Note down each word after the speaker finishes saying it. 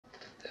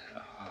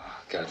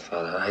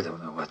Godfather, I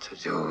don't know what to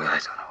do. I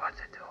don't know what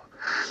to do.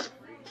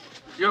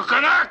 You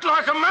can act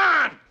like a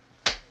man!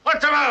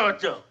 What's the matter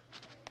with you?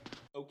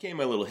 Okay,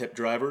 my little hip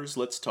drivers,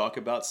 let's talk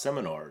about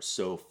seminars.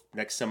 So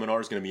next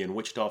seminar is going to be in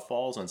Wichita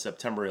Falls on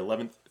September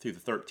 11th through the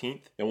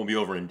 13th. Then we'll be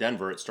over in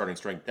Denver at Starting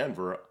Strength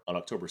Denver on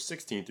October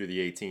 16th through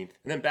the 18th.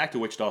 And then back to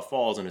Wichita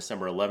Falls on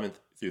December 11th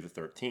through the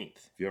 13th.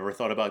 If you ever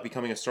thought about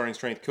becoming a starting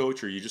strength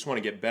coach or you just want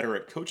to get better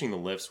at coaching the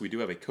lifts, we do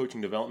have a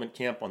coaching development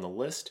camp on the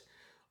list.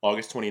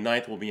 August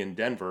 29th will be in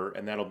Denver,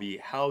 and that'll be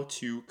how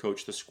to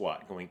coach the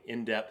squat, going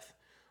in depth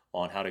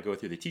on how to go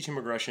through the teaching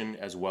progression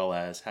as well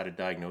as how to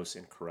diagnose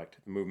and correct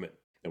the movement.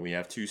 Then we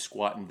have 2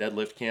 squat and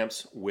deadlift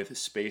camps with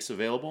space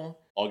available,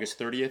 August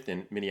 30th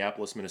in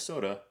Minneapolis,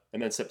 Minnesota,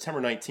 and then September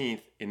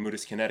 19th in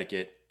Moodus,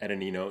 Connecticut at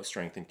Anino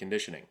Strength and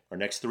Conditioning. Our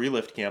next 3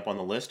 lift camp on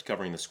the list,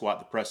 covering the squat,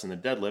 the press, and the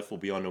deadlift, will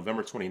be on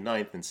November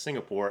 29th in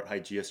Singapore at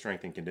Hygeia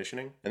Strength and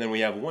Conditioning. And then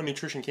we have 1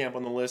 nutrition camp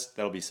on the list.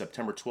 That'll be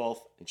September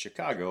 12th in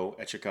Chicago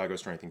at Chicago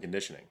Strength and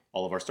Conditioning.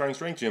 All of our starting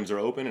strength gyms are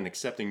open and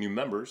accepting new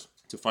members.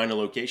 To find a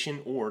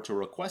location or to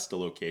request a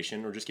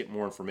location or just get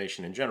more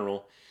information in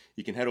general,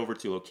 you can head over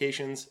to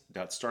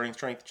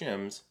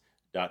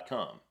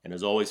locations.startingstrengthgyms.com. And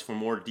as always, for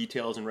more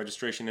details and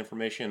registration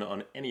information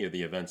on any of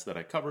the events that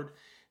I covered,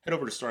 head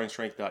over to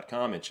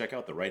startingstrength.com and check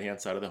out the right-hand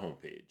side of the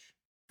homepage.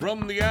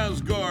 From the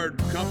Asgard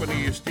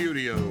Company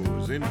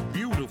Studios in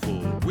beautiful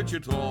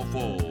Wichita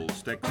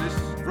Falls, Texas,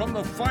 from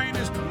the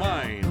finest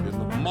mind in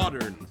the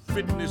modern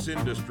fitness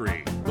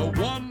industry, the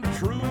one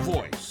true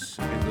voice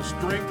in the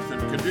strength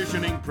and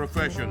conditioning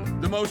profession,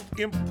 the most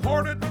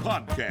important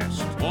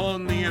podcast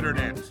on the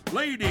internet.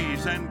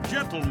 Ladies and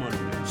gentlemen,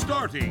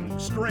 Starting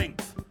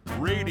Strength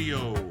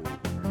Radio.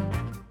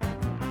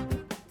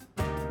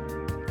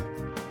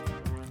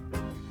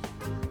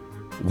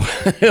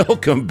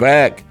 Welcome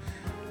back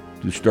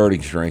to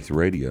Starting Strength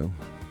Radio.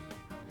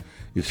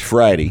 It's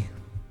Friday,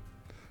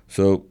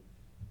 so,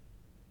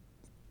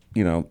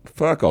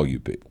 fuck all you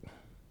people.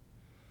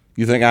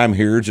 You think I'm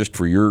here just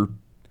for your,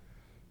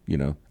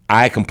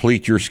 I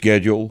complete your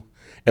schedule?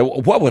 And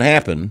what would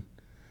happen,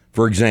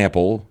 for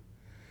example,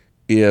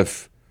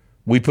 if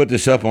we put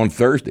this up on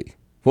Thursday?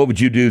 What would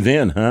you do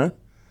then, huh?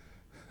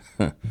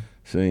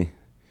 See,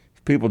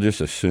 people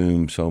just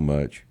assume so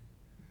much.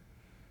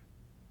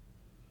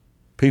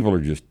 People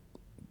are just,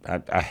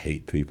 I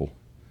hate people.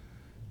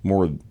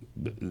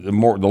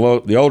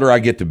 The older I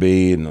get to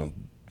be, and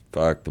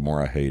the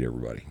more I hate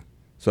everybody.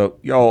 So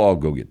y'all all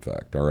go get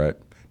fucked, all right?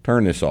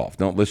 Turn this off.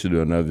 Don't listen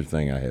to another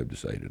thing I have to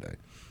say today.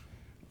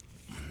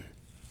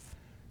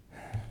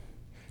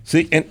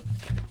 See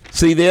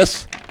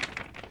this?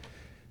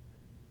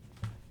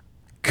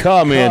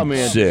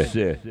 Comments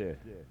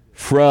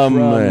from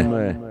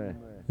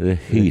the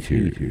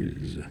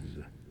haters.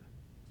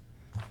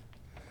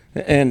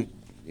 And,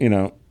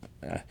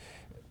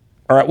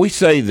 all right, we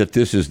say that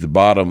this is the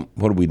bottom,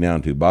 what are we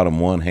down to? Bottom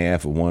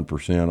 1/2 of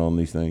 1% on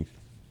these things?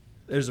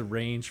 There's a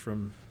range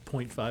from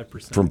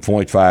 0.5%. From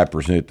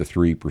 0.5% to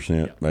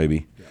 3%,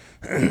 maybe.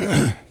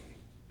 Yeah.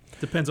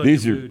 Depends on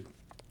your mood.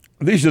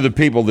 These are the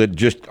people that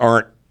just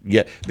aren't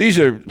yet. These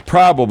are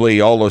probably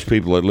all those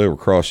people that live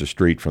across the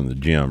street from the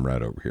gym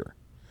right over here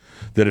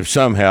that have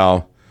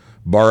somehow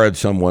borrowed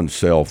someone's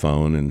cell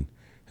phone and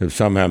have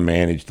somehow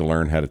managed to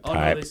learn how to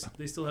type. No,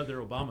 they still have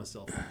their Obama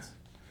cell phones.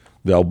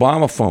 The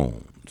Obama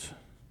phones.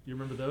 You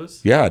remember those?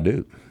 Yeah, I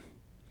do.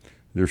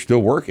 They're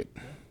still working.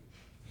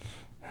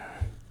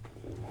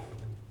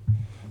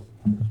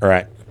 All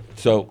right.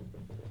 So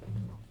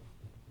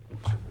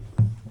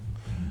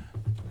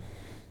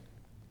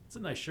it's a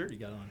nice shirt you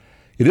got on.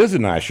 It is a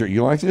nice shirt.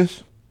 You like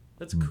this?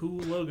 That's a cool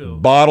logo.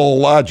 Bottle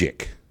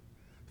Logic,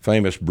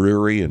 famous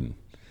brewery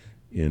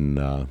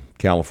in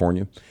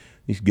California.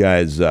 These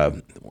guys,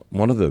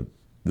 one of the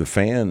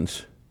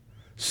fans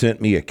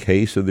sent me a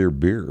case of their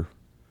beer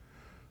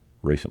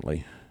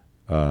recently.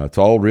 It's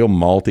all real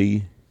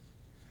malty,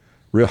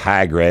 real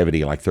high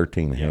gravity, like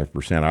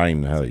 13.5%. I don't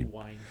even know how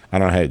I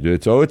don't know how to do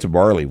it. So it's a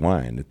barley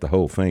wine. The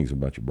whole thing's a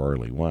bunch of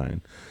barley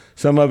wine.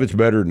 Some of it's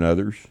better than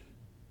others.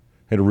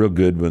 Had a real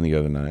good one the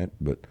other night,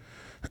 but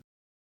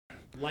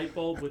light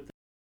bulb with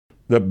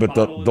the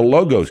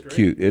logo's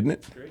cute, isn't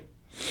it?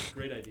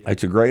 Great idea.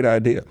 It's a great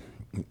idea.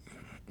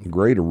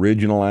 Great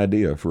original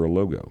idea for a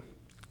logo.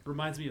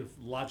 Reminds me of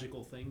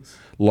logical things.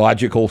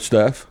 Logical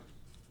stuff,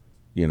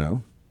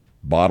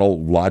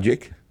 Bottle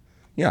Logic.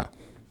 Yeah,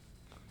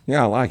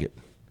 I like it.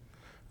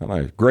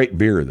 Great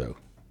beer, though.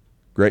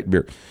 Great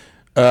beer.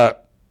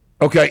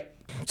 Okay,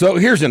 so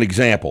here's an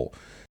example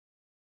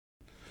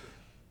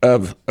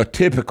of a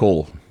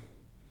typical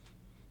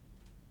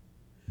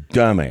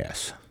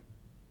dumbass.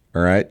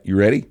 All right, you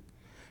ready?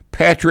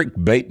 Patrick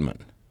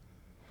Bateman.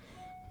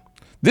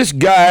 This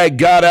guy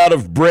got out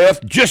of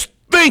breath just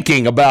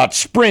thinking about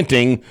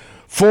sprinting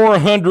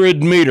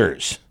 400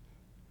 meters.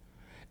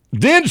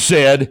 Then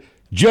said,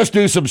 just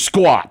do some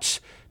squats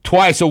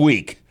twice a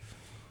week.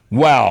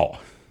 Wow.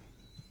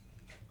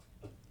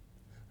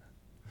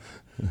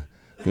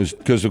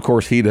 Because, of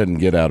course, he doesn't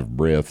get out of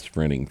breath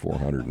sprinting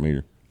 400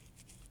 meters.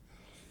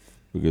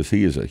 Because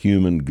he is a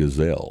human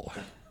gazelle.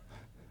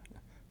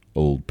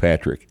 old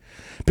Patrick.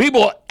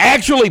 People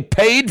actually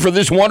paid for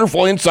this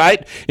wonderful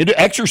insight into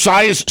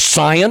exercise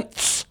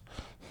science.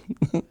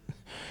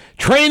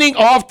 Training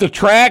off the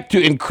track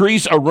to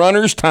increase a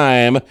runner's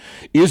time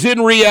is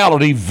in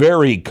reality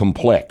very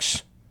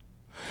complex.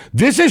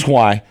 This is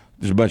why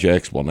there's a bunch of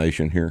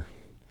explanation here.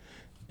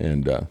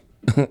 And,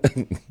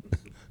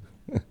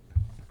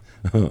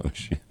 oh,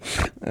 shit.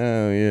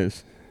 Oh,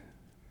 yes.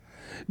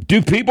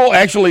 Do people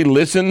actually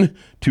listen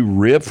to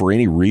Rip for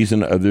any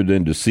reason other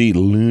than to see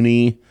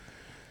loony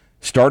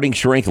starting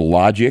strength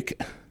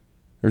logic?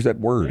 There's that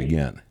word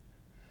again.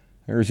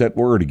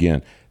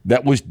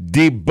 That was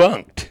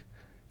debunked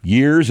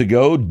years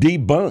ago,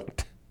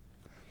 debunked.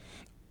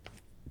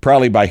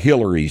 Probably by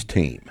Hillary's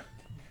team,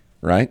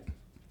 right?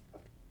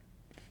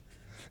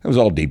 That was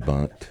all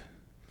debunked.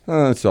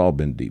 It's all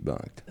been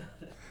debunked.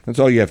 That's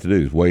all you have to do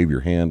is wave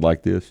your hand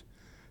like this.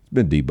 It's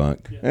been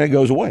debunked, and it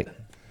goes away.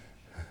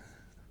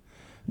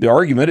 The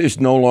argument is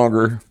no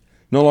longer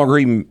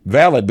even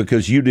valid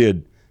because you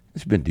did.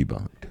 It's been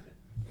debunked.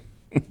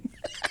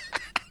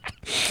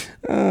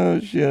 Oh,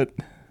 shit.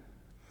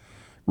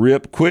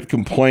 Rip, quit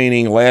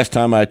complaining. Last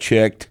time I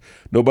checked,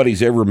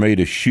 nobody's ever made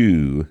a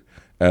shoe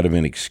out of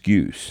an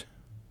excuse.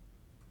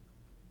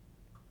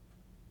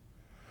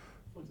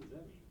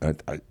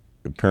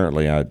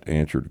 Apparently, I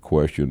answered a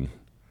question.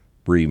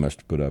 Bree must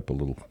have put up a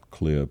little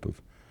clip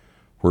of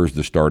where's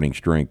the starting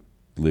strength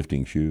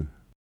lifting shoe.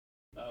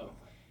 Oh.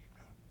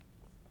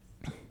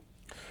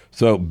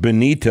 So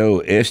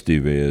Benito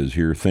Estevez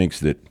here thinks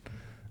that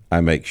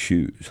I make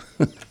shoes.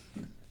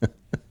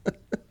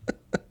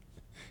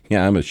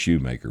 Yeah, I'm a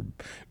shoemaker,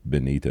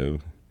 Benito.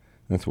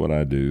 That's what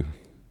I do.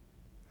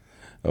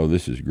 Oh,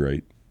 this is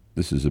great.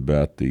 This is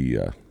about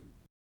the...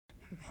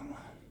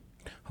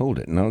 Hold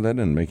it. No, that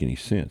doesn't make any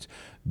sense.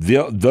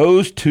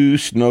 Those two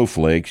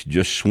snowflakes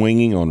just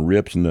swinging on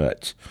Rip's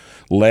nuts,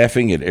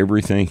 laughing at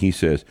everything he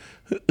says.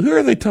 Who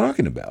are they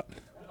talking about?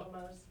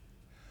 Homos.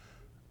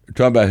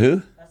 Talking about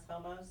who? That's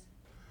homos.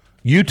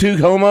 You two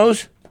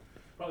homos?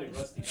 Probably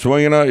Rusty.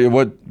 Swinging on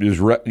what is...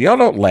 Y'all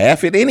don't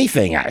laugh at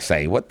anything I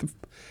say. What the...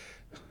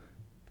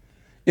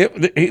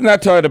 He's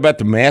not talking about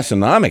the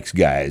Massonomics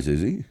guys,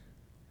 is he?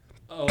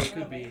 Oh, it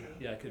could be.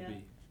 Yeah, it could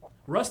be.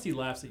 Rusty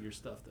laughs at your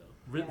stuff, though.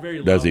 Very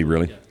loudly. Does he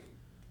really? Yeah.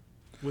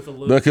 With a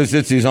low Because T.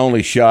 it's his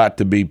only shot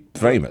to be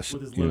famous.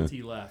 With his you low know?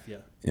 T laugh, yeah.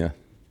 Yeah.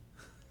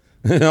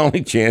 The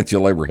only chance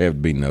you'll ever have to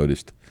be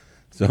noticed.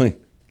 So he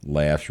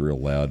laughs real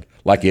loud.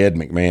 Like Ed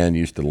McMahon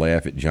used to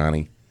laugh at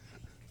Johnny.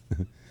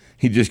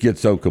 He just gets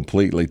so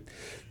completely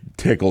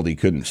tickled he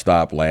couldn't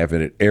stop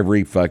laughing at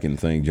every fucking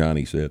thing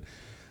Johnny said.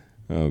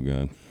 Oh,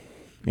 God.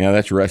 Yeah,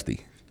 that's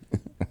Rusty.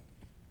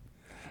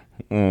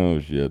 Oh,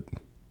 shit.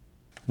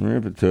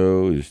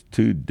 Ripito is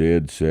too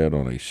dead set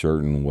on a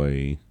certain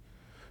way.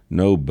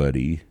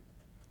 Nobody.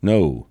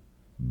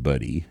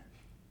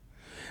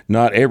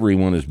 Not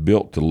everyone is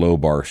built to low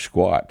bar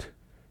squat,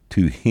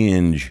 to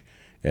hinge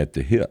at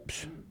the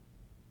hips.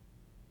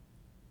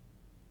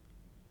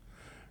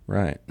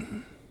 Right.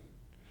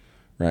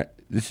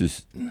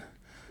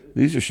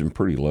 These are some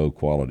pretty low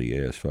quality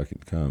ass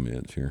fucking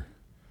comments here.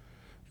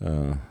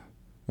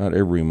 Not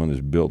everyone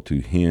is built to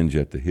hinge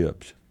at the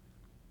hips.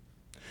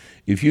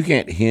 If you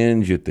can't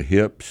hinge at the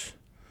hips,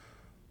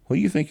 what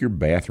do you think your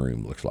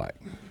bathroom looks like?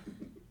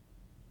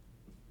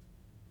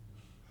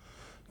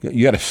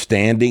 You got a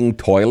standing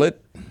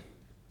toilet?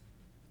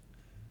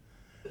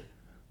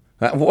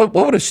 What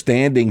would a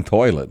standing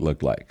toilet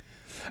look like?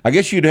 I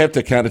guess you'd have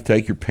to kind of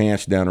take your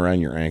pants down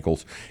around your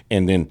ankles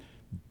and then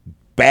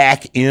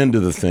back into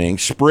the thing,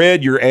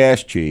 spread your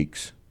ass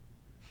cheeks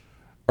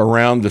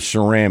around the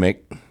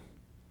ceramic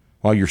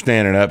while you're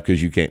standing up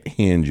because you can't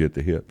hinge at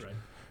the hips,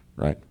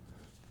 right?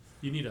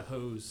 You need a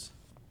hose.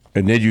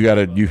 And then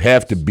you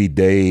have to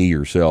bidet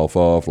yourself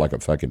off like a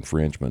fucking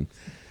Frenchman,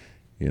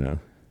 you know.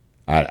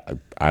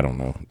 I don't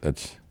know.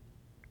 That's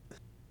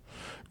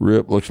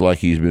Rip looks like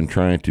he's been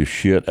trying to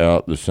shit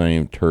out the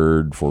same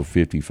turd for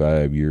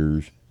 55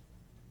 years.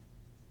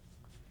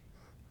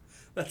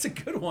 That's a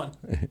good one.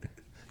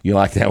 You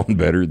like that one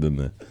better than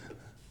the...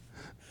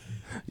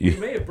 We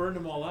may have burned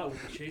them all out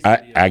with the chase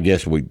video. I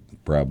guess we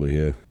probably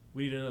have.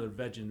 We need another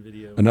vegging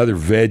video. Another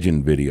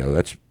vegging video.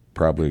 That's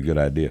probably a good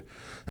idea.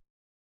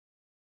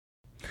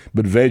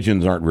 But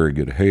vegans aren't very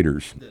good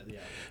haters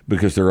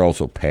because they're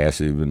also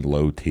passive and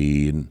low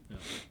T in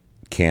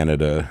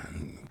Canada,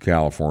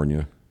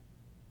 California.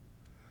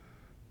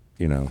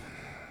 You know.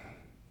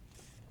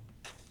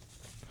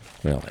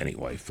 Well,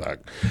 anyway, fuck.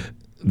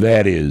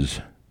 That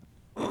is...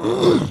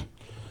 Got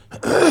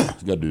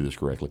to do this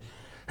correctly.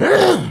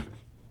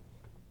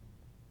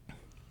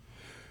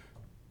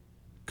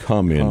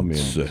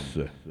 Comments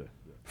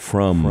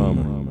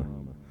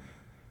from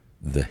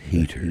the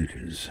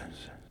haters.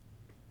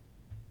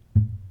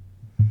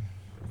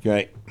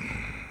 Okay.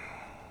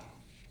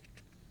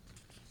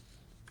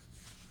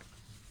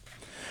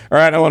 All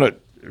right, I want to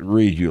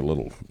read you a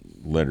little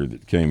letter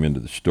that came into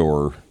the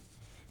store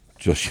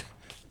just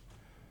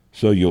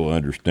so you'll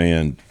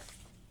understand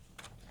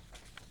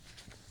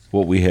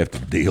what we have to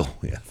deal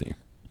with here.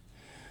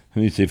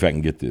 Let me see if I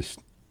can get this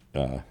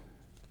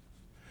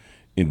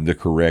in the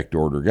correct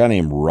order. A guy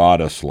named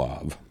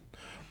Radoslav,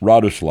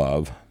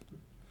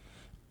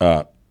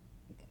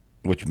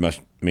 which must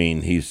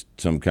mean he's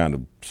some kind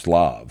of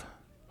Slav,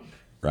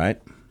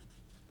 right? Of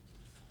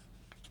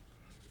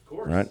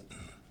course. Right?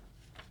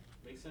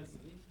 Makes sense to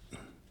me.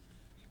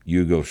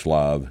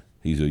 Yugoslav.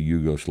 He's a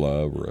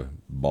Yugoslav or a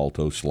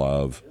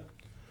Baltoslav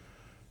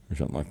or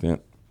something like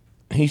that.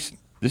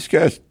 This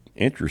guy's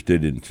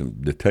interested in some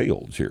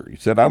details here. He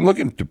said, I'm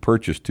looking to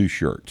purchase 2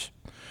 shirts.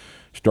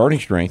 Starting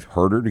Strength,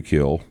 Harder to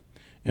Kill,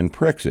 and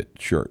Prexit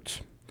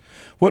shirts.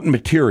 What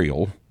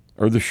material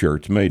are the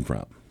shirts made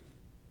from?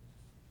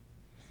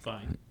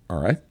 Fine.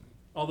 All right.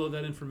 Although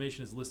that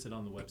information is listed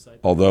on the website.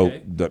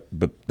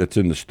 But that's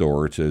in the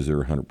store. It says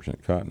they're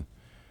 100% cotton.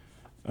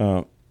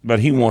 But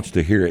he wants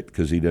to hear it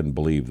because he doesn't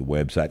believe the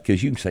website,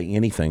 because you can say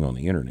anything on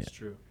the internet. It's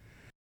true.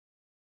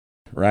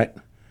 Right?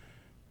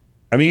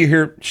 I mean, you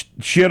hear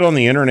shit on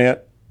the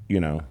internet,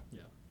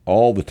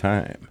 all the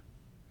time.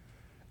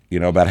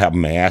 About how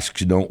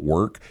masks don't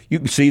work. You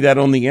can see that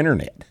on the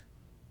internet.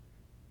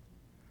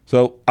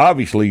 So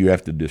obviously you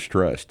have to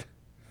distrust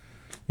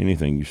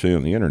anything you see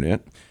on the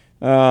internet.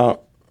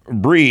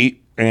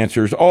 Bree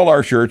answers, all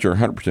our shirts are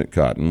 100%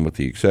 cotton with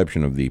the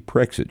exception of the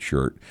Prexit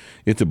shirt.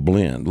 It's a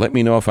blend. Let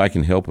me know if I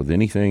can help with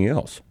anything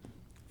else.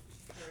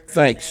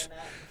 Thanks.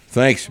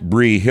 Thanks,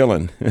 Bree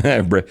Hillen.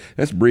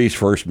 That's Bree's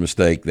first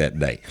mistake that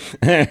day.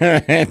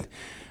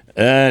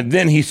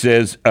 Then he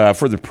says,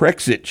 for the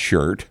Prexit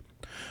shirt,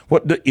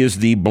 what is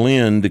the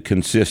blend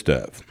consist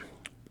of?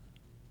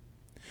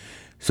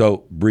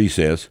 So Bree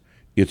says,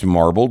 it's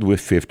marbled with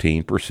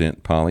 15%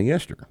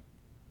 polyester.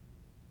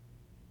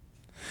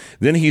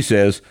 Then he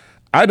says,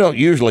 I don't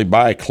usually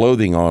buy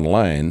clothing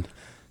online,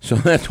 so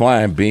that's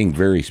why I'm being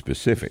very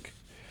specific.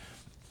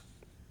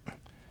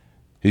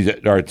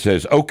 It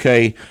says,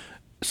 okay,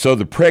 so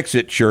the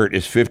Prexit shirt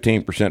is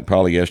 15%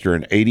 polyester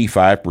and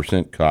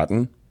 85%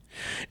 cotton,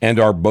 and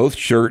are both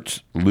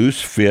shirts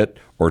loose fit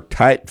or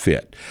tight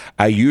fit?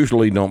 I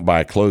usually don't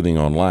buy clothing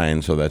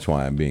online, so that's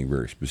why I'm being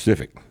very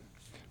specific.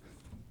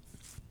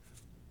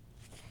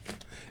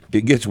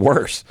 It gets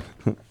worse.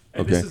 And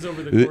Okay. this is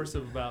over the course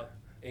of about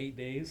 8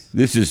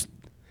 days.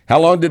 How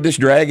long did this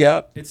drag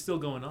out? It's still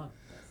going on.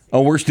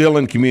 Oh, we're still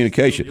in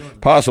communication.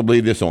 Possibly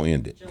this will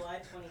end it. July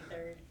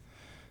 23rd.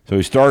 So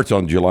he starts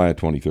on July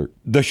 23rd.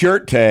 The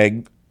shirt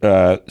tag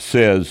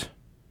says,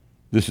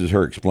 this is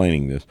her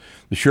explaining this.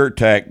 The shirt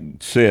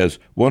tag says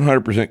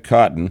 100%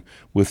 cotton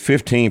with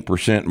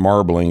 15%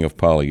 marbling of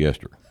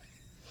polyester.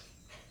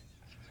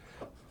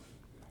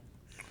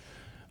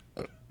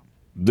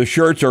 The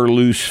shirts are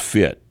loose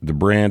fit. The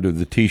brand of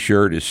the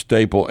T-shirt is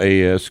Staple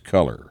AS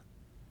Color,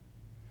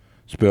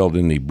 spelled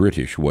in the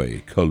British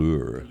way,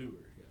 Couleur.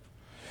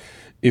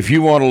 If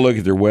you want to look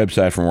at their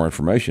website for more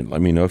information,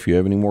 let me know if you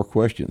have any more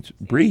questions.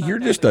 Bree,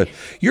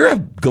 you're a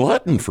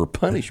glutton for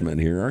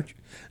punishment here, aren't you?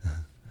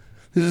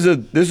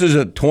 This is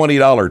a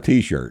 $20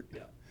 T-shirt,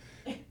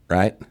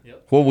 right?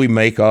 Yep. What we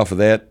make off of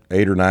that?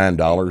 $8 or $9?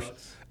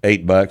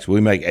 $8. We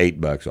make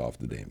 $8 off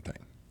the damn thing.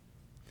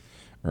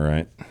 All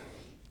right.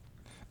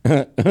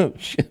 Oh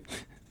shit.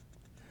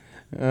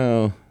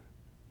 Oh.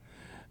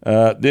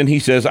 Then he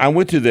says, I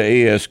went to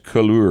the AS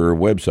Couleur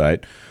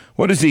website.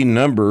 What is the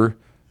number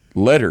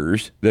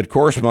letters that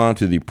correspond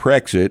to the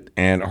Prexit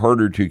and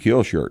Harder to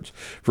Kill shirts?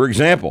 For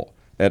example,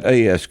 at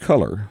AS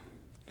Color,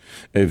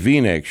 a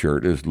V-neck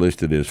shirt is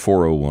listed as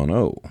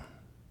 4010.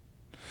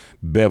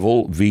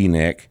 Bevel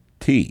V-neck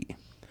T.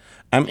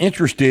 I'm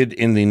interested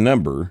in the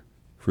number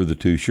for the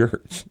 2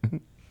 shirts.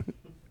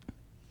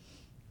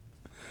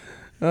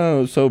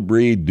 Oh, so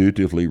Bree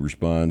dutifully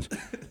responds,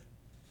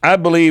 I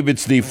believe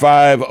it's the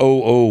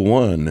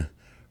 5001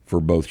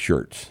 for both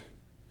shirts.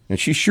 And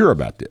she's sure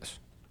about this.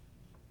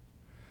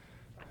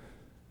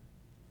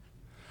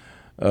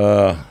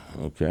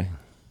 Okay.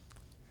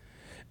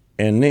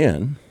 And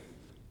then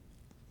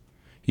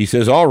he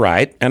says, all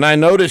right, and I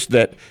noticed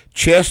that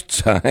chest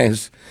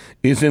size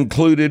is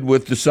included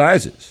with the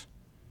sizes.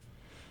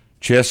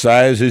 Chest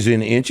size is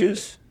in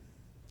inches?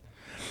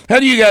 How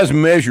do you guys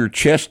measure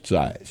chest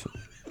size?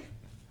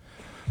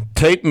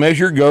 Tape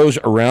measure goes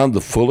around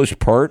the fullest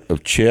part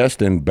of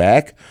chest and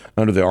back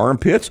under the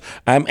armpits?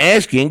 I'm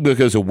asking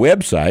because a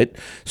website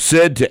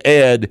said to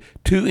add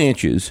 2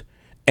 inches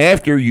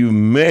after you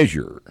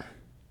measure.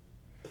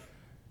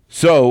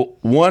 So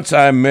once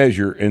I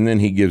measure, and then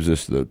he gives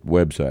us the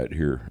website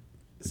here.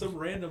 Some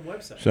random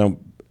website.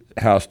 Some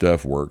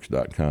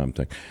howstuffworks.com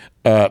thing.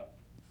 A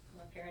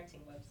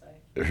parenting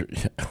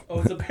website.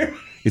 Oh, it's a parent.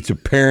 It's a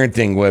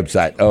parenting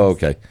website. Oh,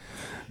 okay.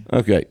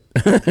 Okay.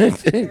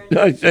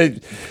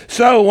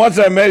 So once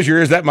I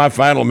measure, is that my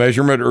final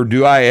measurement, or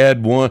do I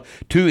add 2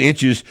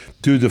 inches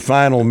to the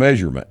final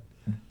measurement?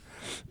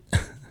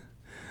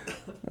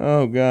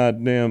 Oh,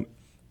 God damn.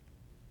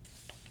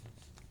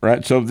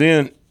 Right. So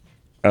then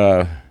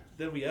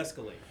we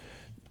escalate.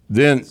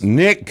 Then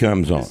Nick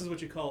comes on. This is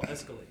what you call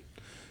escalate.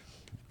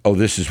 Oh,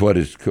 this is what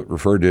is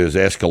referred to as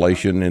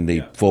escalation in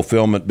the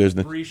fulfillment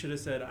business? Bree should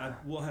have said,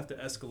 we'll have to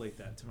escalate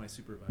that to my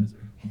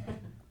supervisor.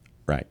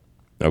 Right.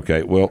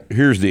 Okay, well,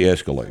 here's the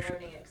escalation.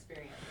 Learning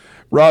experience.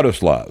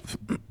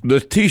 Radoslav, the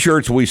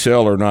T-shirts we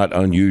sell are not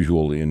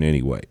unusual in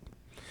any way.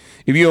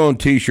 If you own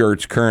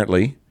T-shirts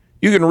currently,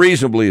 you can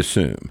reasonably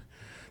assume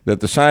that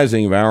the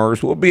sizing of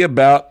ours will be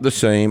about the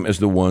same as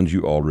the ones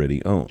you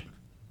already own.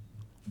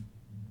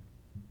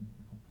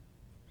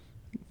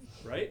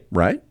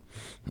 Right?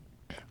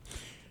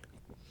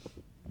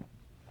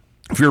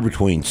 If you're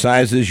between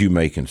sizes, you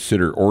may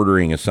consider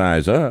ordering a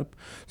size up,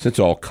 since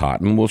all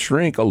cotton will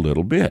shrink a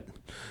little bit.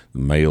 The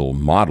male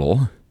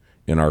model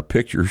in our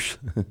pictures,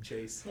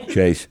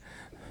 Chase,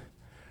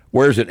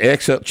 wears an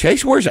XL.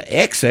 Chase wears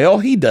an XL?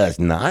 He does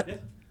not. Yeah.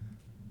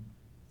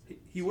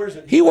 He wears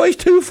it. He weighs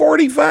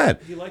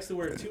 245. He likes to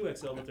wear a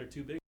 2XL, but they're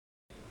too big.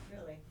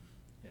 Really?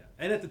 Yeah.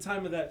 And at the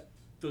time of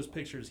those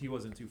pictures, he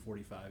wasn't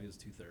 245. He was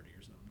 230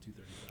 or something.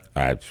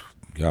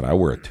 235. I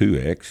wear a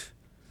 2X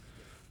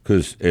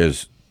because,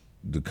 as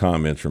the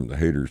comments from the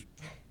haters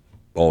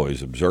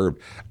always observed,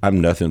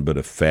 I'm nothing but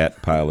a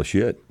fat pile of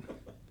shit.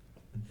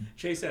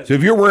 Chase has. So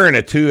if you're wearing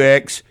a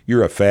 2X,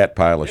 you're a fat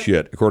pile of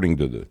shit, according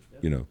to the,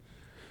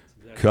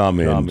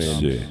 comments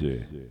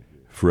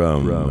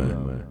from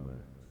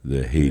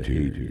the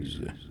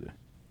haters.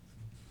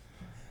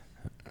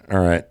 All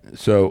right.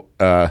 So,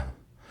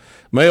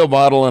 male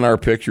model in our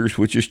pictures,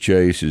 which is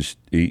Chase, is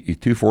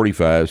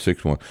 245,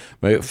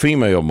 6'1".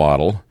 Female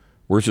model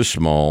wears a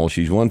small.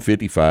 She's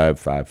 155,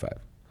 5'5".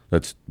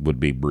 That would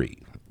be Bree,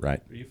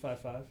 right? Are you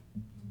 5'5"?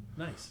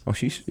 Nice. Oh,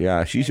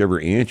 she's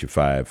every inch of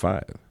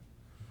 5'5".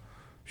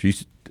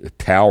 She's a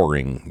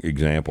towering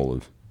example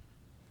of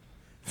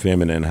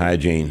feminine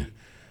hygiene.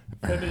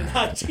 Feminine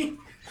hygiene.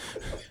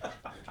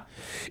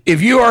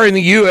 If you are in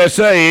the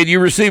USA and you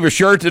receive a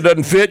shirt that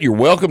doesn't fit, you're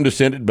welcome to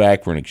send it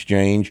back for an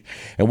exchange,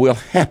 and we'll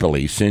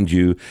happily send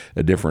you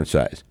a different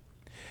size.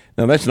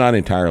 Now, that's not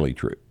entirely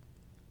true.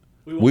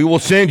 We will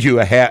send you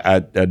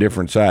a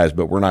different size,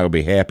 but we're not going to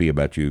be happy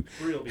about you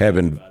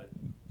having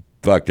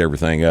fucked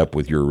everything up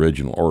with your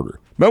original order.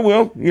 But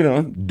we'll,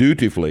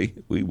 dutifully,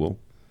 we will,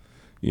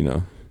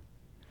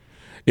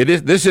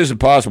 This isn't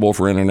possible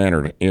for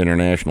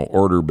international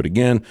order, but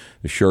again,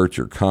 the shirts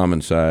are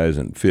common size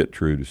and fit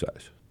true to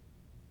size.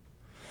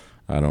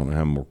 I don't know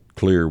how more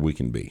clear we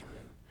can be.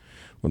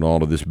 With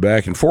all of this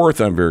back and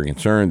forth, I'm very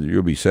concerned that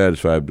you'll be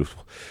satisfied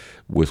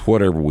with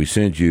whatever we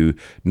send you,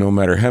 no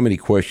matter how many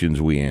questions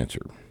we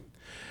answer.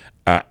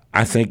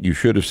 I think you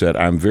should have said,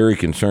 I'm very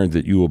concerned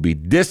that you will be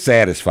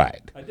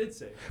dissatisfied. I did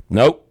say.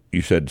 Nope,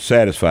 you said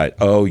satisfied.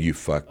 Oh, you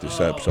fucked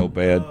this up so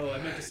bad. Oh, I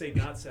meant to say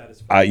not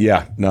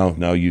satisfied.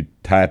 No, you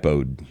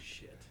typoed.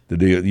 Shit. The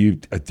deal.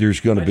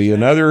 There's going to be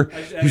another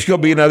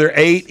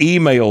 8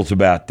 emails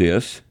about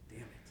this.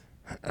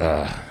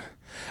 Damn it.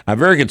 I'm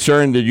very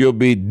concerned that you'll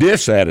be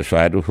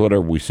dissatisfied with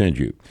whatever we send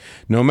you,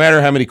 no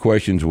matter how many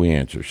questions we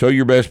answer. So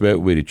your best bet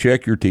would be to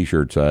check your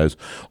T-shirt size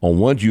on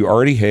ones you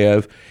already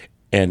have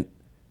and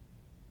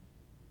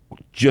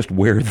just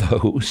wear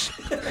those.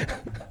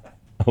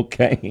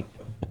 Okay?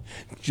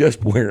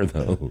 Just wear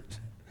those.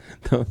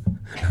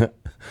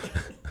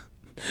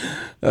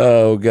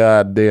 Oh,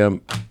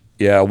 goddamn.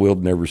 Yeah, we'll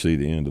never see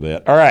the end of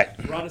that. All right.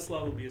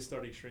 Radoslav will be a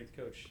starting strength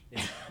coach.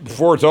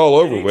 Before it's all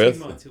over with.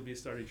 18 months, he'll be a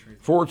starting strength coach.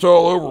 Before it's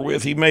all over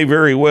with, he may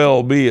very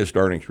well be a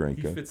starting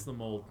strength coach. He fits the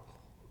mold.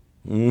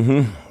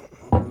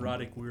 Mm-hmm.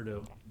 Neurotic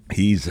weirdo.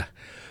 He's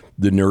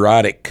the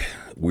neurotic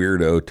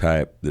weirdo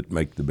type that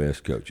make the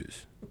best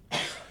coaches.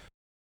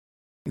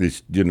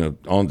 It's,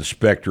 on the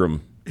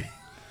spectrum,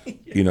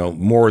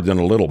 more than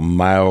a little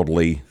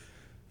mildly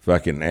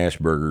fucking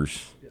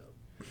Asperger's.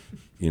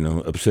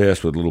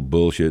 Obsessed with little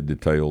bullshit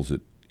details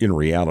that in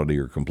reality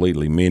are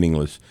completely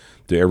meaningless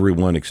to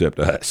everyone except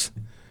us,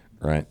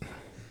 right?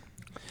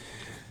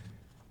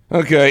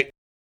 Okay.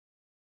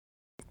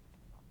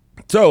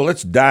 So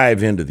let's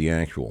dive into the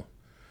actual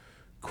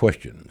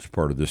questions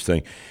part of this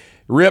thing.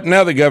 Rip,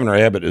 now that Governor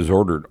Abbott has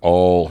ordered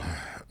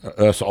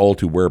us all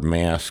to wear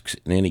masks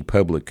in any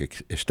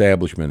public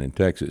establishment in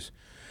Texas,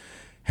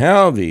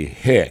 how the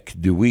heck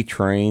do we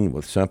train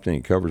with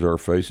something that covers our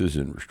faces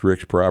and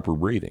restricts proper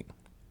breathing?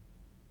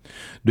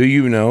 Do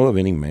you know of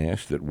any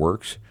mask that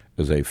works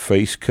as a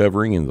face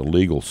covering in the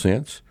legal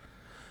sense,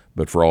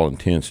 but for all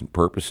intents and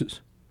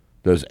purposes,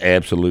 does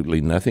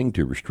absolutely nothing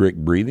to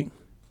restrict breathing?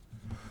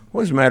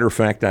 Well, as a matter of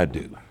fact, I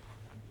do.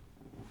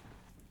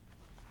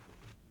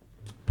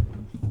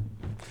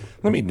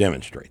 Let me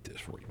demonstrate this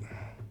for you.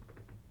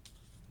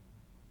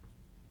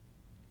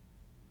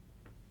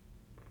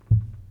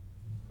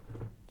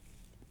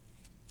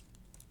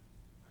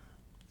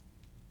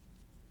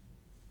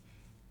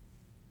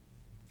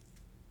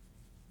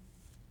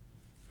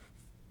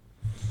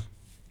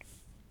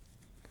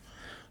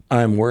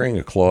 I'm wearing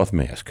a cloth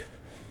mask.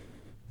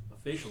 A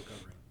facial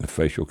covering. A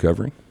facial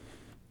covering.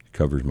 It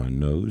covers my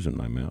nose and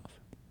my mouth.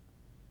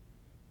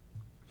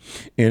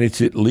 And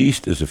it's at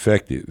least as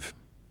effective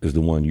as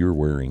the one you're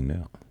wearing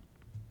now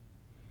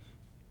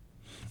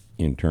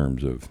in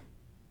terms of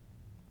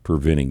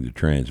preventing the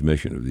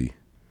transmission of the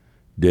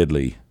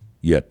deadly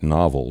yet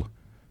novel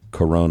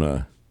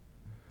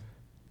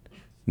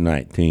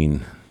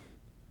Corona-19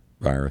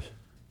 virus.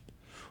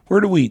 Where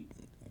do we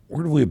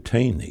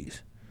obtain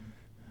these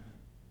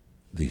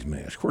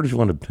masks? Where does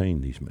one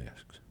obtain these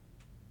masks?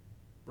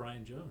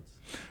 Brian Jones.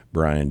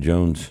 Brian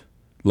Jones'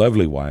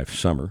 lovely wife,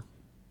 Summer,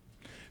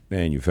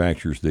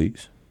 manufactures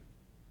these.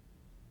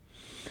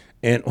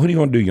 And what do you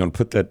want to do? You want to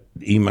put that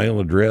email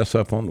address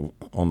up on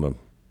the?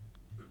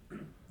 Does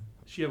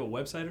she have a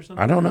website or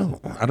something? I don't know.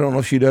 I don't know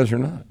if she does or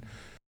not.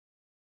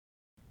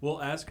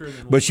 We'll ask her. And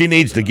then But she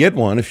needs to get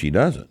one if she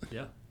doesn't.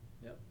 Yeah.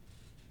 Yep.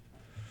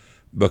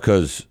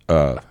 Because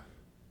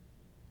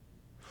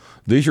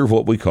these are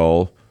what we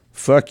call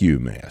fuck you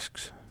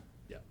masks.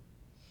 Yeah.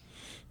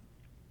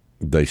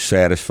 They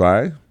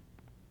satisfy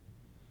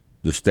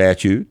the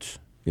statutes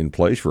in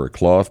place for a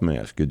cloth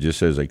mask. It just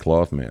says a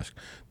cloth mask.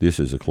 This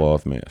is a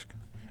cloth mask.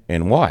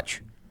 And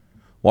watch.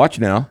 Watch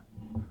now.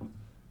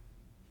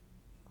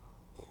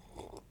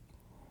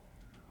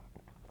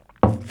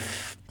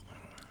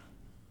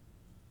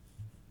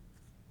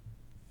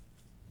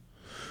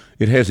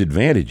 It has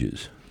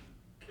advantages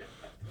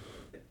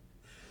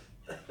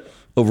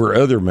over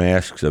other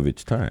masks of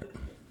its time.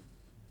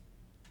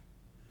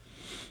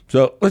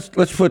 So let's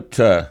put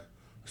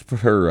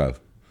her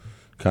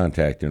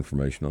contact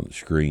information on the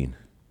screen.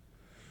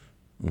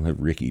 We'll have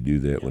Ricky do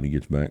that when he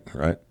gets back,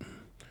 right?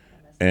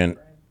 And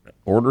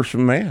order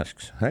some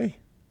masks. Hey,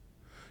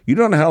 you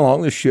don't know how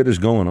long this shit is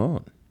going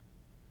on.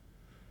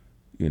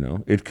 You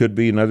know, it could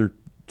be another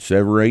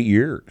 7 or 8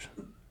 years.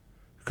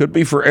 Could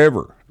be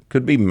forever.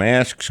 Could be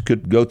masks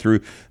could go through.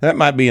 That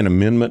might be an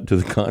amendment to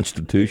the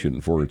Constitution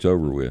before it's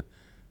over with,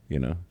 you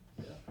know.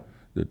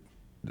 The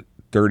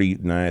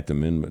 39th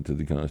Amendment to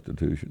the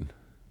Constitution.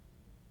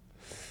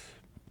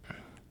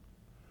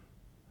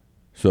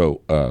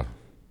 So I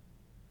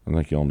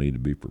think y'all need to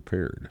be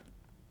prepared.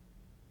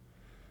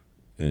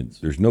 And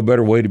there's no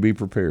better way to be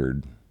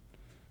prepared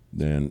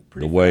than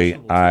the way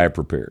I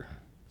prepare.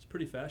 It's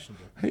pretty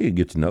fashionable. Hey, it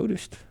gets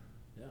noticed.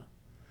 Yeah.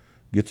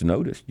 Gets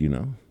noticed, you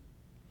know.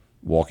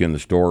 Walk in the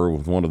store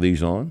with one of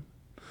these on.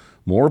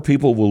 More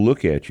people will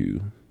look at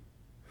you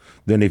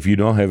than if you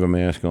don't have a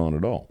mask on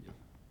at all.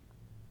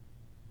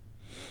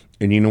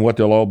 And you know what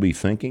they'll all be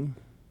thinking?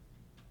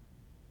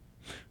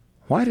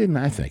 Why didn't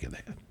I think of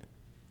that?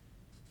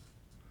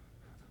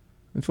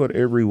 That's what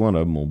every one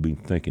of them will be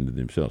thinking to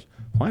themselves.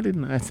 Why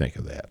didn't I think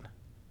of that?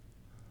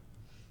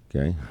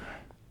 Okay.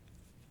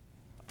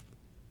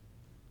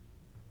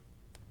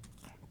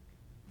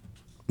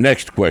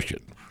 Next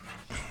question.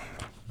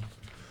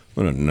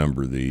 I'm going to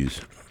number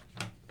these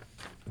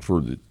for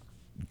the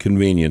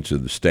convenience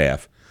of the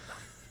staff,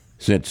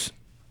 since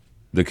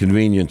the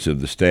convenience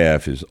of the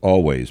staff is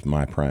always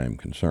my prime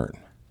concern,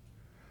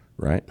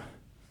 right?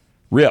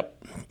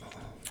 Rip,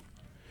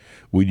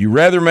 would you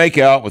rather make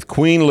out with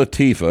Queen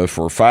Latifah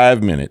for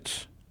 5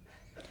 minutes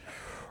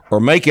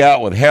or make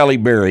out with Halle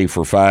Berry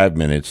for 5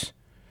 minutes,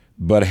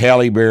 but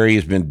Halle Berry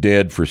has been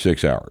dead for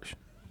 6 hours?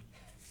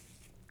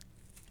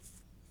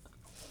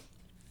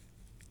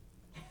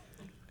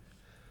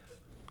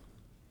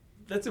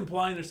 That's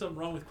implying there's something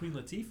wrong with Queen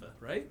Latifah,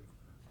 right?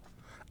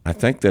 I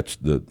think that's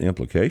the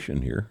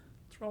implication here.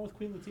 What's wrong with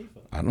Queen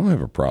Latifah? I don't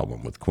have a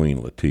problem with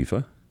Queen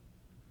Latifah.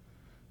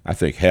 I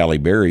think Halle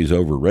Berry's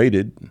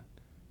overrated.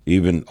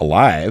 Even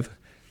alive,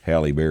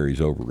 Halle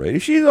Berry's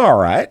overrated. She's all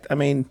right. I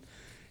mean,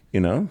 you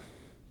know,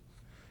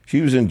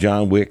 she was in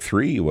John Wick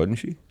 3, wasn't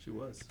she? She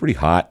was. Pretty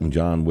hot in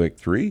John Wick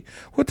 3.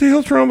 What the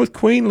hell's wrong with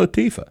Queen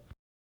Latifah?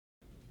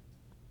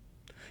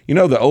 You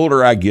know, the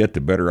older I get,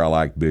 the better I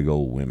like big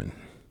old women.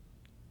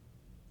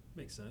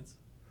 Makes sense.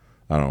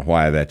 I don't know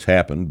why that's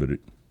happened, but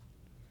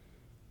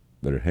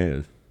it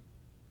has.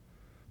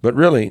 But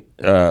really,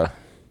 I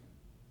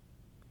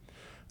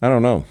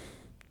don't know.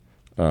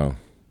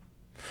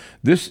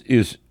 This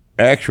is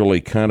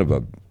actually kind of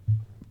a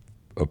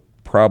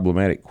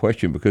problematic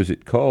question because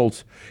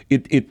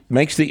it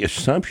makes the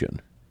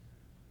assumption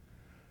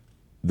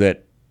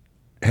that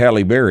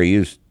Halle Berry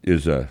is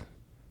a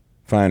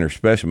finer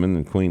specimen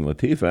than Queen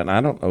Latifah, and I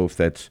don't know if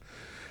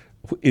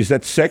is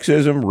that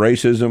sexism,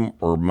 racism,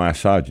 or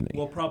misogyny?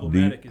 Well,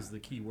 problematic is the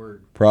key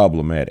word.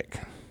 Problematic.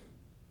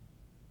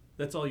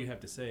 That's all you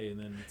have to say, and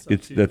then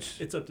it's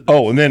up to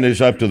and then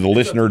it's up to the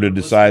listener to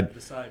decide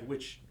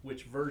which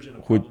version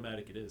of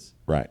problematic it is.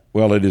 Right.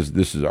 Well, it is.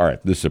 This is all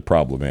right. This is a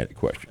problematic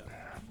question.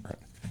 Right.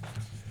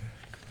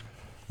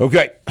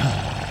 Okay.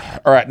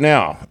 All right.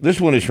 Now,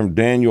 this one is from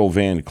Daniel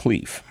Van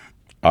Cleef,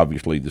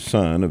 obviously the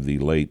son of the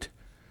late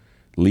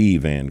Lee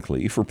Van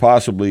Cleef, or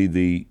possibly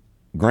the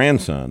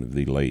grandson of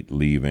the late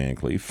Lee Van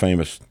Cleef,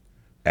 famous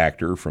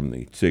actor from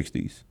the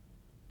 60s,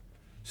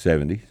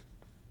 70s.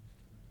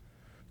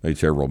 Made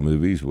several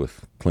movies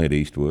with Clint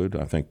Eastwood.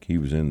 I think he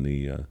was in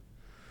the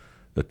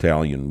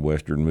Italian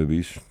Western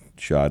movies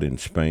shot in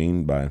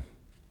Spain by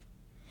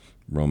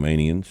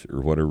Romanians or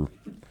whatever.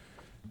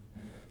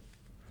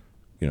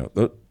 You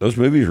know, those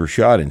movies were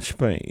shot in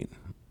Spain.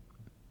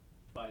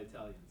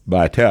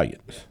 By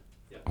Italians.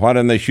 Yeah. Why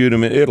didn't they shoot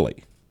them in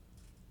Italy?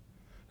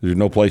 There's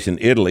no place in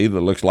Italy that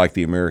looks like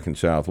the American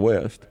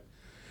Southwest.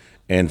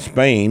 And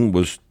Spain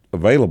was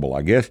available,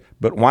 I guess.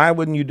 But why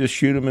wouldn't you just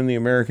shoot them in the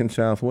American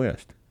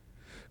Southwest?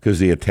 Because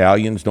the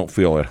Italians don't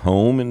feel at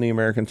home in the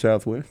American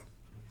Southwest?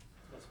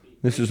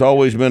 This has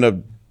always been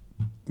I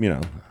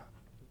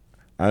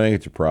think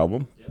it's a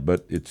problem,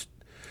 but it's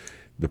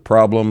the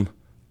problem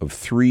of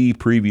 3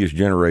 previous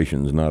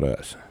generations, not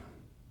us.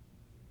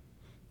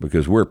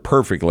 Because we're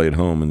perfectly at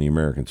home in the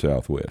American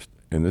Southwest.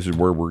 And this is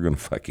where we're going to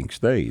fucking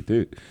stay,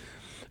 too,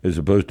 as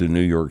opposed to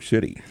New York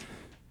City.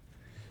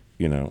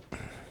 I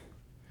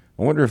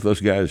wonder if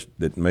those guys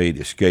that made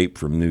Escape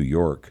from New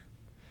York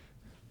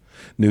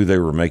knew they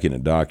were making a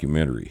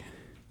documentary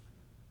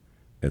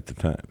at the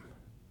time.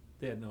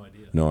 They had no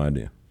idea.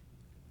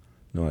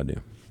 No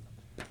idea.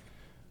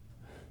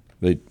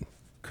 They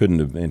couldn't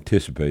have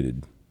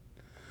anticipated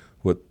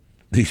what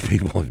these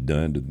people have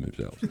done to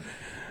themselves.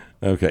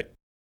 Okay.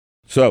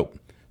 So,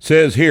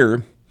 says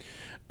here,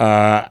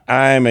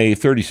 I'm a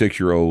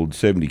 36-year-old,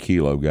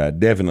 70-kilo guy,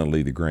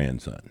 definitely the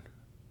grandson,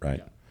 right?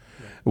 Yeah.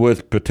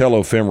 With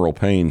patellofemoral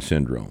pain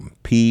syndrome,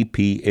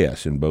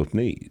 PPS, in both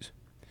knees.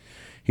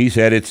 He's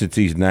had it since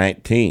he's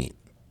 19.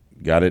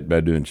 Got it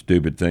by doing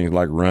stupid things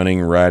like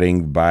running,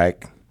 riding,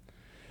 bike.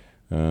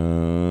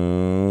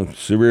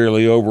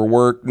 Severely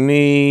overworked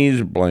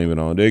knees, blame it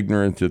on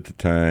ignorance at the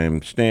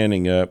time,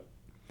 standing up,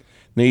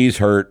 knees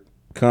hurt,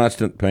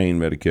 constant pain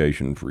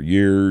medication for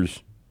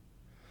years.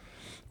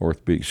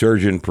 Orthopedic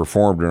surgeon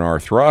performed an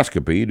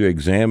arthroscopy to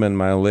examine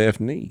my left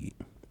knee.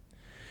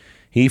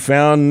 He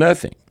found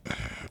nothing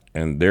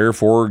and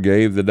therefore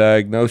gave the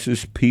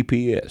diagnosis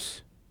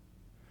PPS.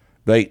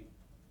 They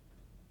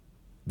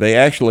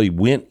actually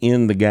went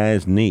in the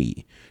guy's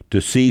knee to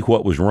see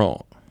what was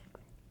wrong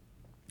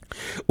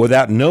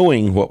without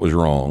knowing what was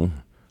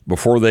wrong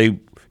before they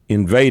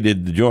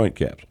invaded the joint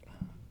capsule.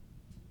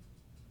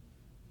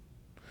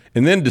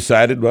 And then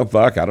decided, well,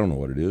 fuck, I don't know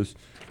what it is.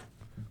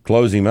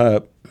 Close him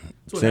up,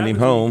 send him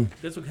home.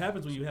 That's what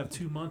happens when you have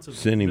 2 months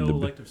of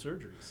elective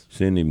surgeries.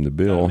 Send him the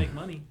bill. Gotta make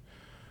money.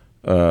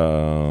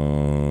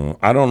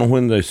 I don't know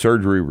when the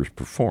surgery was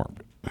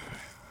performed.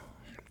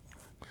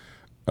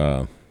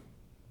 It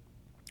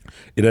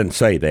doesn't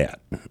say that.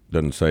 It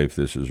doesn't say if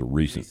this is a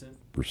recent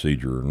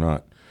procedure or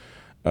not.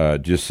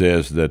 Just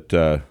says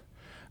that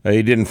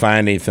he didn't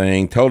find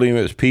anything. Told him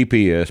it was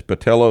PPS,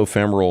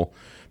 patellofemoral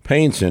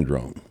pain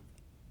syndrome.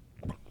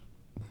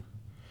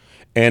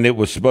 And it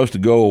was supposed to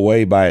go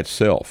away by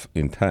itself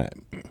in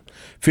time.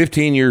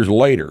 15 years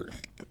later,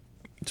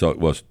 so it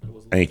was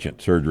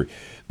ancient surgery,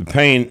 the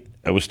pain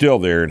was still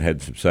there and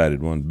had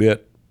subsided one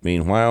bit.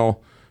 Meanwhile,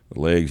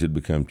 the legs had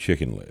become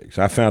chicken legs.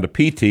 I found a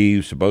PT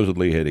who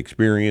supposedly had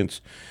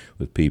experience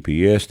with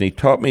PPS, and he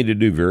taught me to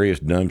do various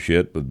dumb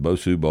shit with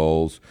Bosu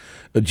balls,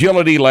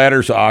 agility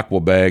ladders,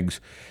 aqua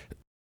bags.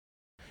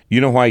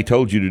 You know why he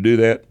told you to do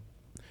that?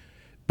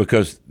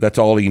 Because that's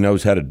all he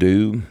knows how to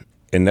do.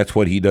 And that's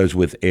what he does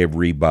with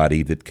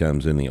everybody that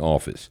comes in the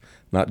office,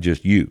 not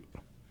just you,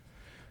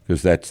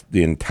 because that's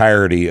the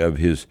entirety of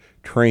his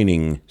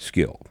training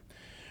skill,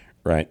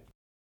 right?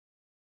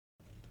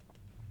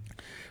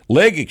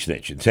 Leg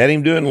extensions. Had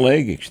him doing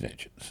leg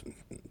extensions.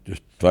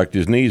 Just fucked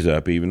his knees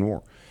up even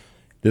more.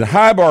 Did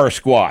high bar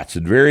squats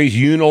and various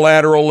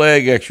unilateral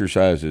leg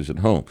exercises at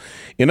home.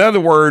 In other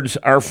words,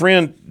 our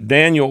friend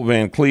Daniel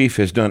Van Cleef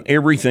has done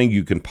everything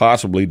you can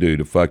possibly do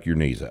to fuck your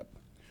knees up,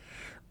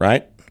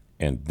 right?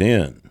 And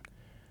then,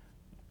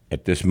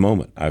 at this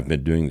moment, I've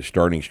been doing the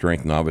Starting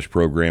Strength Novice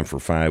program for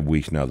 5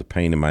 weeks now. The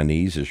pain in my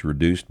knees is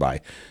reduced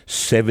by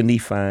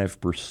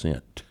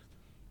 75%.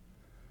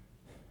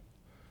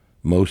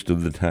 Most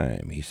of the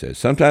time, he says.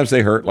 Sometimes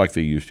they hurt like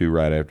they used to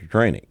right after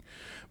training.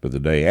 But the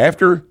day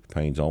after, the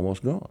pain's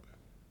almost gone.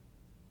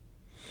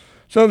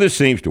 So this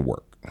seems to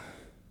work.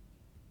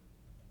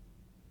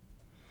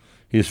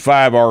 His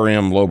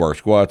 5RM low bar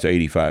squats,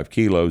 85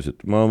 kilos at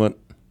the moment.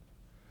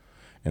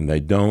 And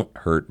they don't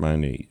hurt my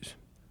knees,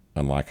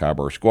 unlike high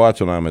bar squats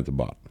when I'm at the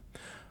bottom.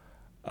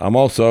 I'm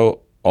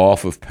also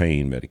off of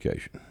pain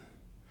medication.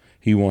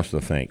 He wants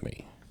to thank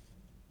me.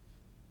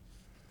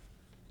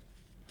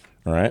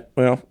 All right,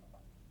 well,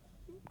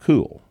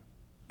 cool,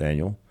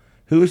 Daniel.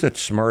 Who is that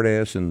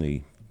smartass in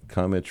the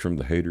comments from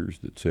the haters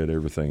that said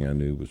everything I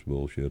knew was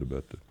bullshit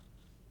about the...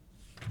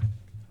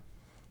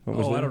 I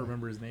don't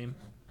remember his name.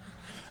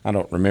 I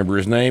don't remember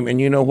his name,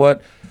 and you know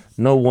what?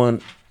 No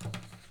one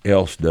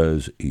else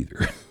does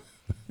either.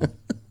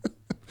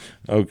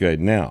 Okay,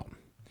 now,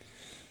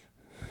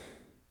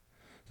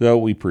 so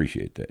we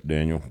appreciate that,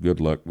 Daniel. Good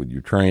luck with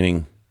your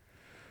training,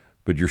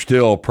 but you're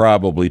still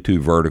probably too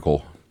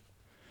vertical.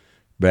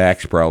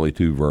 Back's probably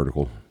too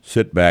vertical.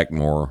 Sit back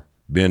more,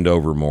 bend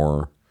over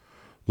more,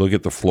 look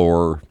at the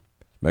floor,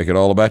 make it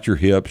all about your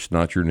hips,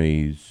 not your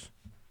knees.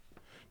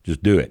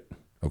 Just do it,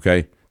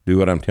 okay? Do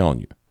what I'm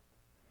telling you,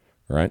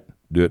 all right?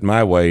 Do it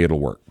my way, it'll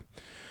work.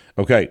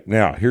 Okay,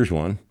 now, here's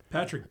one.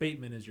 Patrick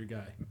Bateman is your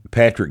guy.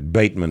 Patrick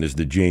Bateman is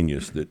the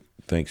genius that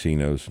thinks he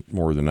knows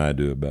more than I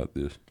do about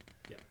this.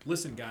 Yeah.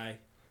 Listen, guy,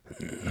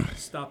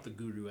 stop the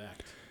Guru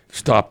Act.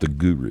 Stop the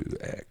Guru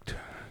Act,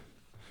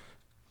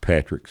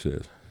 Patrick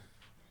says.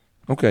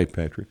 Okay,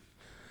 Patrick.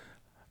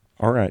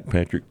 All right,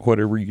 Patrick,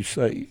 whatever you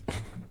say.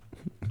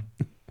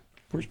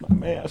 Where's my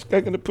mask? I'm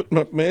going to put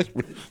my mask.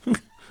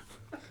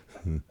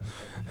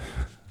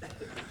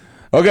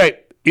 Okay,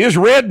 is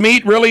red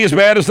meat really as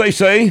bad as they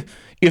say?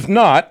 If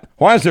not,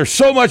 why is there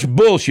so much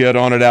bullshit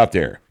on it out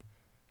there?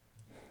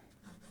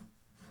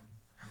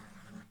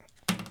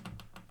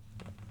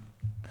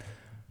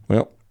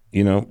 Well,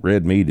 you know,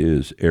 red meat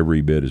is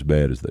every bit as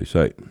bad as they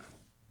say.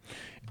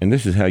 And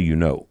this is how you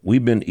know.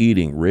 We've been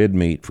eating red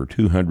meat for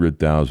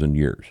 200,000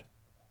 years.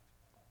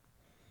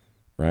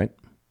 Right?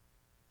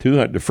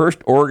 The first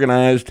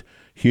organized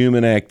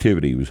human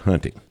activity was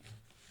hunting.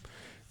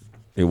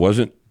 It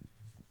wasn't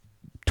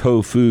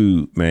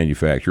tofu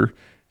manufacture.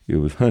 It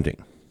was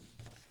hunting.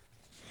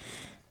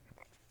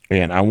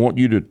 And I want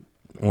you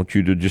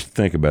to just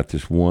think about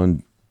this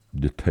one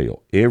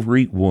detail.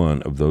 Every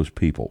one of those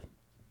people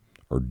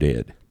are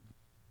dead.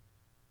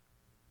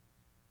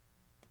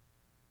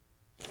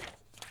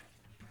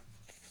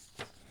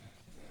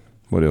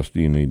 What else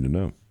do you need to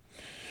know?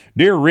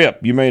 Dear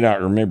Rip, you may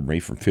not remember me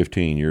from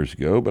 15 years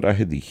ago, but I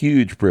had the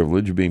huge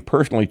privilege of being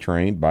personally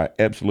trained by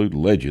absolute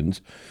legends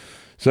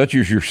such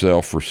as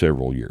yourself for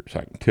several years.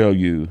 I can't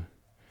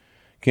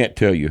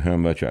tell you how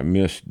much I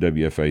missed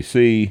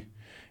WFAC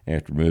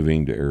after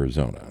moving to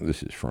Arizona.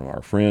 This is from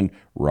our friend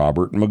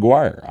Robert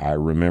McGuire. I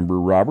remember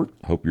Robert.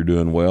 Hope you're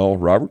doing well,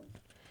 Robert.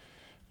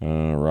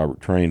 Robert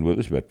trained with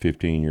us about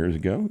 15 years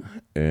ago,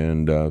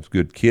 and was a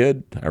good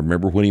kid. I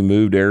remember when he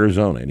moved to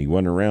Arizona, and he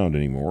wasn't around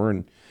anymore,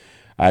 and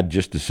I'd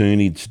just as soon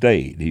he'd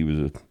stayed. He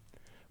was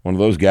one of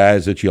those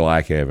guys that you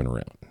like having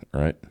around,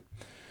 right?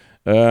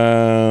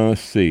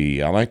 Let's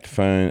see. I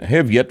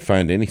have yet to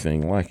find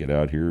anything like it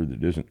out here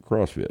that isn't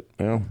CrossFit.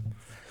 Well,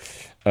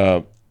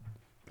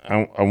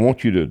 I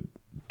want you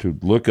to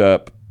look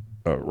up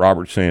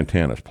Robert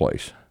Santana's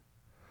place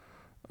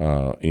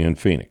in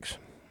Phoenix.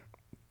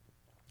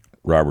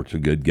 Robert's a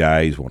good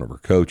guy. He's one of our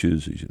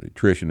coaches. He's a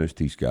nutritionist.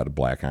 He's got a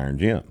Black Iron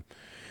Gym.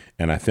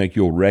 And I think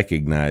you'll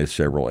recognize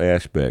several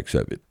aspects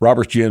of it.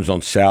 Robert's Gym's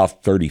on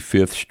South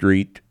 35th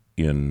Street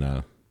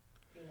in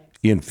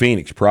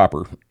Phoenix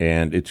proper,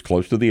 and it's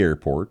close to the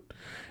airport.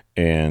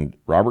 And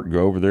Robert,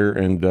 go over there,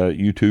 and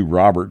you two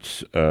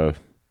Roberts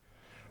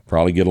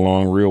probably get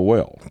along real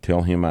well.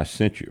 Tell him I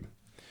sent you.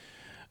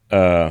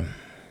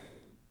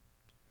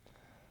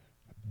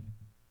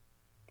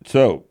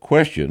 So,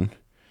 question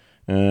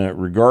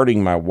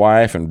regarding my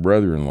wife and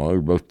brother-in-law. They're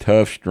both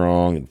tough,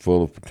 strong, and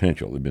full of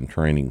potential. They've been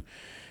training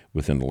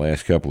within the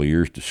last couple of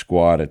years to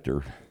squat at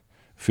their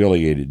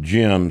affiliated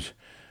gyms,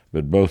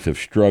 but both have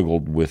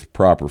struggled with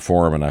proper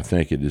form, and I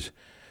think it is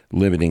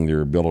limiting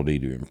their ability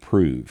to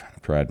improve.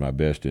 I've tried my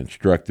best to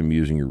instruct them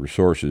using your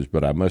resources,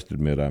 but I must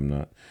admit I'm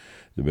not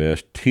the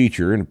best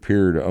teacher and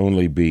appear to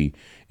only be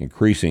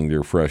increasing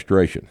their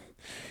frustration.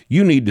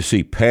 You need to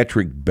see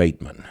Patrick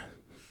Bateman.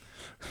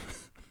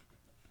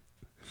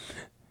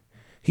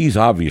 He's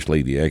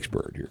obviously the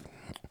expert here.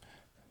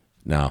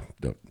 Now,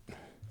 all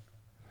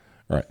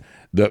right.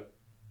 The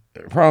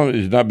problem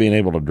is not being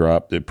able to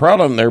drop. The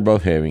problem they're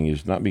both having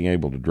is not being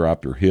able to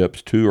drop their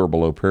hips to or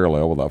below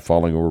parallel without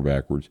falling over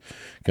backwards,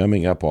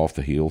 coming up off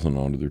the heels and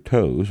onto their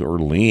toes, or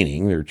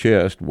leaning their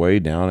chest way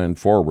down and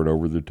forward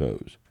over their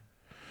toes,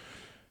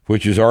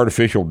 which is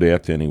artificial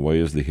depth anyway,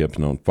 as the hips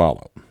don't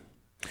follow.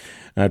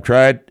 I've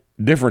tried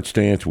different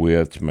stance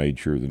widths, made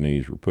sure the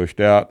knees were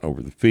pushed out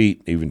over the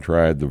feet, even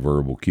tried the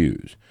verbal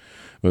cues.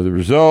 But the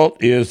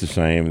result is the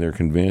same, and they're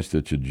convinced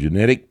it's a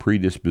genetic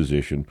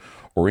predisposition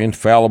or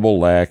infallible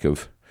lack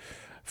of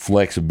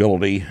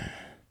flexibility.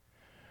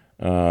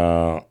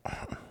 That's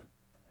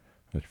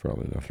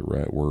probably not the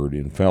right word,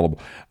 infallible.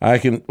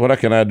 What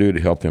can I do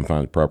to help them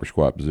find the proper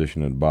squat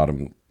position at the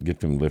bottom, get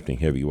them lifting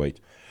heavy weights?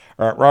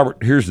 All right, Robert,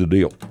 here's the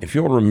deal. If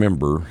you'll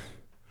remember,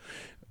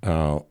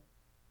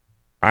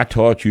 I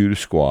taught you to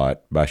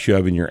squat by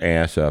shoving your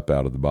ass up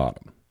out of the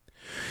bottom.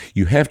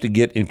 You have to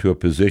get into a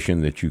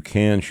position that you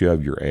can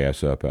shove your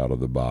ass up out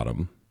of the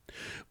bottom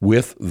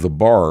with the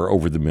bar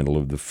over the middle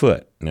of the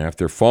foot. Now, if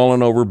they're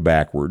falling over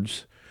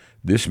backwards,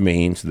 this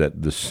means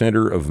that the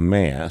center of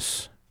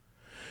mass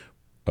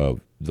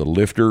of the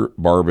lifter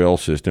barbell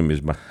system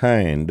is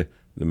behind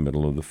the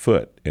middle of the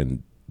foot.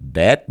 And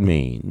that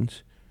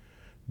means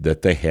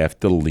that they have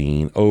to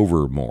lean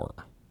over more.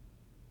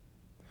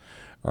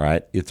 All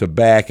right, it's a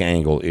back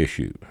angle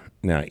issue.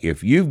 Now,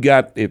 if you've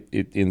got it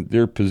in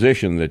their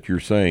position that you're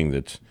saying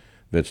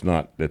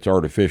that's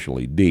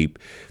artificially deep,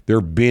 they're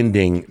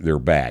bending their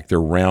back.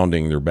 They're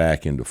rounding their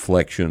back into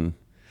flexion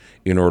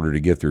in order to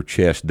get their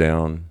chest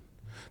down.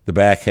 The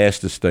back has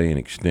to stay in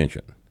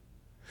extension,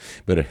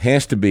 but it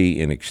has to be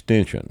in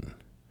extension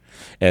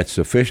at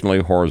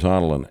sufficiently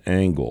horizontal an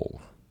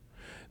angle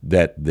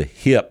that the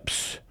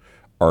hips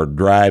are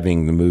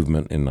driving the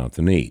movement and not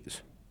the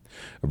knees.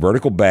 A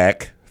vertical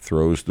back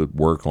throws the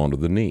work onto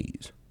the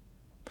knees.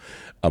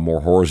 A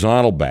more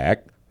horizontal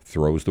back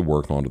throws the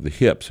work onto the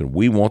hips, and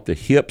we want the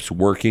hips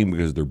working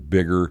because they're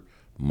bigger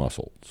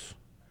muscles.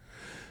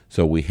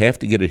 So we have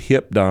to get a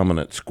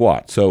hip-dominant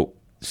squat. So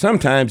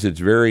sometimes it's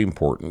very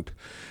important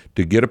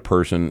to get a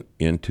person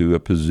into a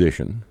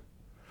position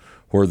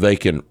where they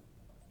can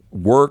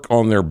work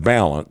on their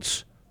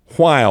balance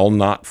while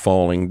not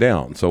falling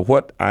down. So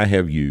what I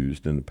have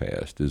used in the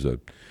past is a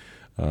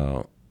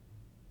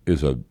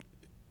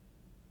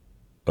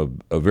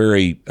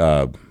very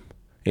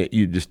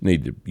you just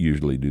need to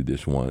usually do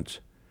this once,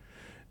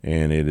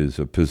 and it is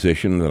a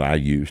position that I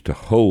use to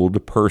hold the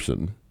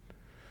person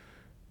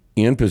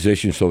in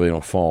position so they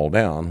don't fall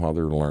down while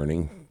they're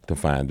learning to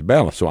find the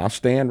balance. So I'll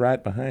stand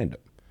right behind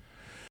them,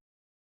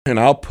 and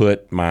I'll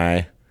put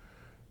my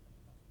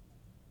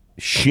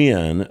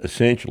shin,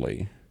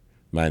 essentially,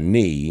 my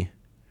knee,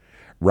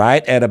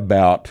 right at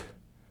about,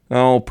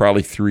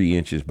 probably 3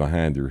 inches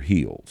behind their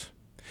heels.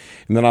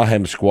 And then I'll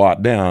have them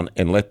squat down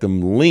and let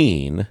them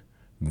lean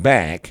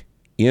back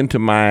into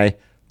my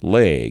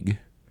leg,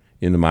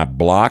 into my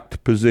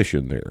blocked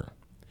position there,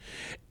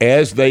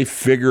 as they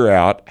figure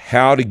out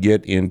how to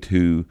get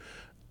into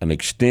an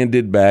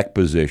extended back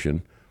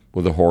position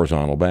with a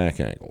horizontal back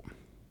angle.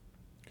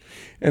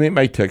 And it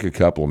may take a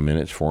couple of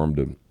minutes for them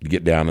to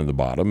get down in the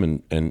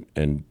bottom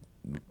and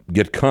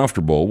get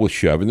comfortable with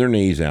shoving their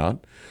knees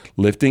out,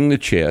 lifting the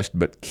chest,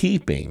 but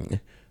keeping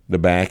the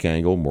back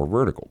angle more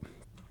vertical.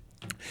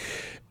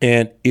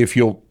 And if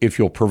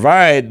you'll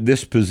provide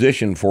this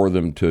position for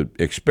them to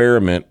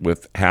experiment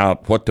with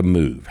what to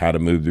move, how to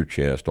move their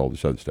chest, all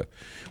this other stuff,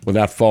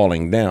 without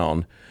falling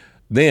down,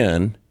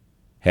 then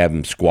have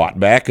them squat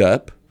back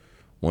up.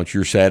 Once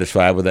you're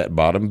satisfied with that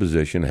bottom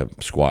position, have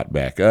them squat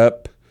back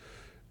up,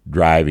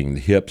 driving the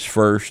hips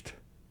first.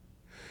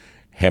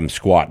 Have them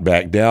squat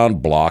back down,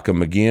 block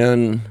them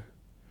again.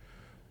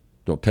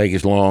 Don't take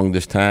as long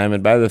this time.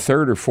 And by the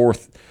third or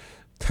fourth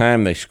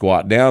time they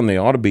squat down, they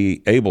ought to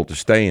be able to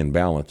stay in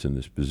balance in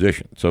this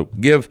position. So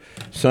give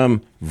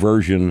some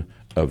version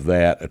of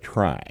that a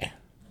try.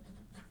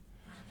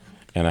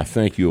 And I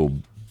think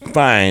you'll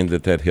find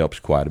that helps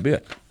quite a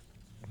bit.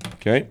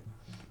 Okay?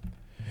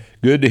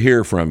 Good to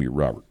hear from you,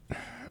 Robert.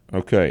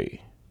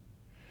 Okay.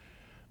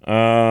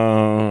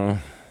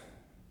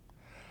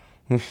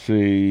 Let's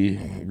see.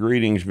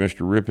 Greetings,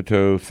 Mr.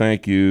 Ripito.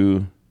 Thank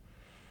you.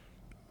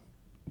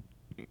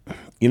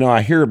 You know,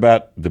 I hear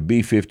about the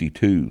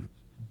B-52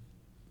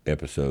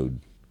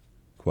 episode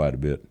quite a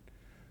bit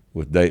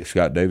with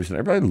Scott Davison.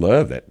 Everybody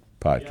loved that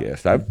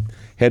podcast. Yeah. I've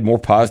had more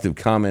positive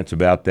comments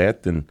about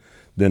that than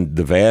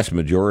the vast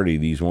majority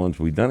of these ones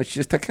we've done. It's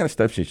just that kind of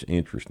stuff's just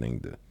interesting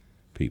to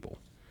people,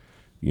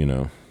 you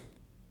know.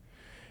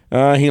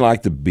 He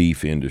liked the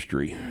beef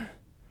industry,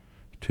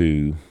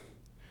 too.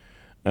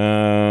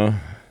 He's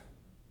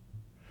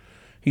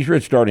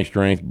read Starting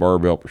Strength,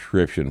 Barbell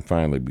Prescription, and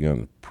finally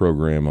begun the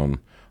program on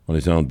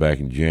his own back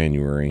in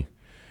January.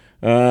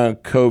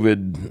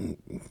 COVID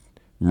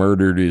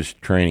murdered his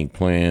training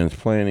plans,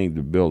 planning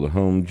to build a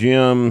home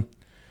gym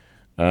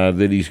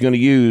that he's going to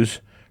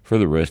use for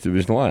the rest of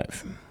his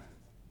life.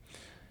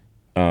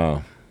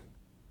 You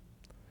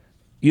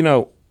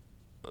know,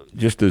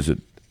 just as a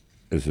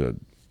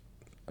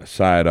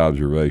side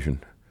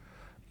observation,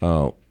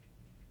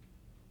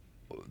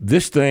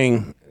 this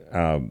thing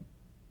that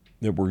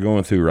we're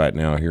going through right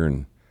now here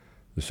in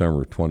the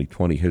summer of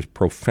 2020 has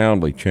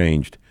profoundly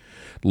changed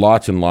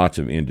lots and lots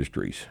of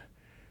industries.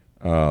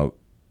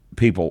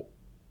 People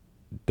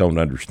don't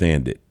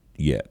understand it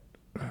yet.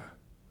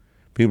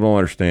 People don't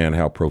understand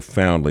how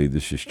profoundly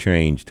this has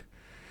changed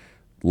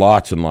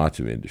lots and lots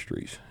of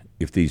industries.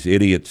 If these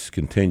idiots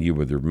continue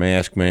with their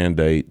mask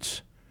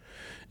mandates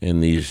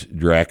and these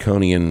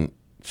draconian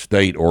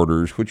state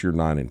orders, which are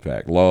not in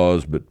fact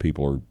laws, but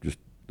people are just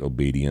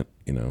obedient,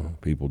 you know,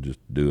 people just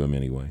do them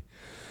anyway.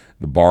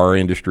 The bar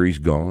industry's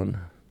gone.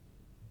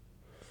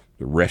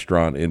 The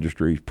restaurant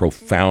industry is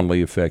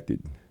profoundly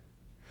affected.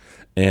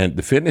 And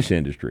the fitness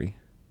industry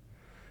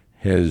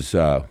has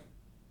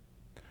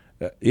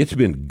it's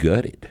been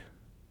gutted.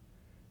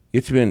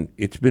 It's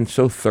been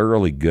so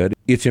thoroughly gutted.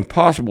 It's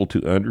impossible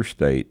to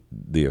understate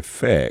the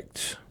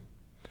effects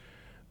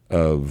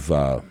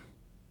of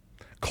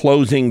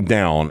closing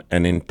down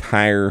an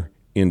entire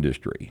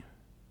industry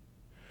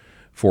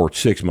for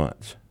 6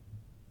 months,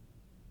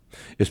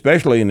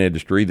 especially an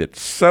industry that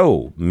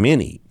so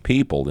many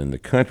people in the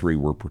country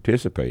were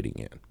participating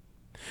in.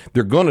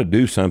 They're going to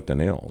do something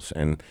else,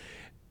 and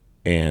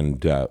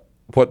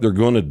what they're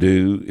going to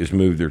do is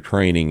move their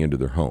training into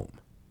their home.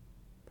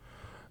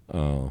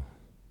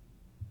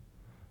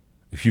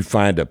 If you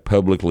find a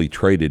publicly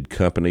traded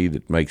company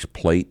that makes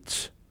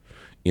plates,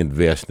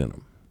 invest in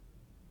them.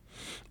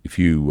 If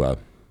you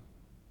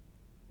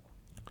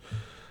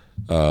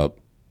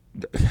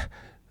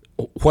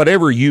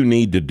whatever you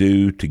need to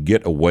do to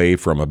get away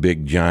from a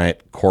big,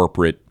 giant,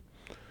 corporate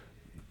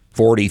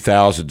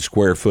 40,000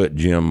 square foot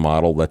gym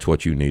model, that's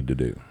what you need to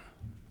do.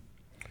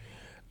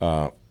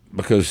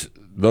 Because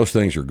those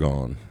things are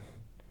gone.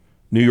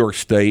 New York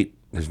State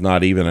has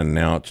not even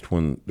announced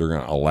when they're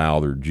going to allow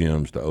their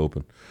gyms to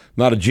open.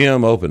 Not a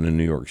gym open in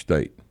New York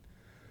State,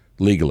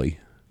 legally.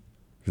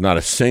 There's not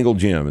a single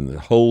gym in the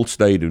whole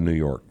state of New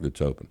York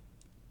that's open.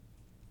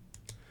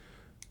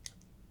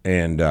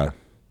 And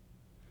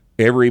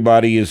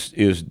everybody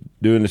is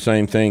doing the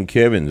same thing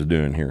Kevin's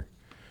doing here.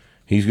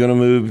 He's going to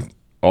move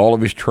all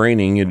of his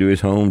training into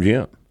his home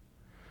gym.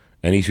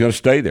 And he's going to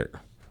stay there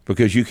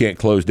because you can't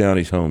close down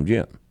his home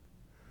gym.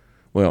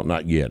 Well,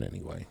 not yet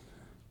anyway.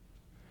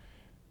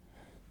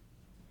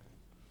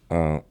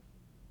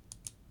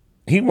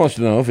 He wants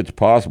to know if it's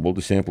possible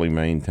to simply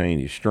maintain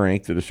his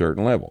strength at a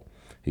certain level.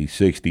 He's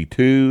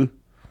 62.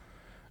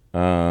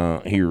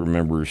 He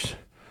remembers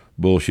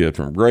bullshit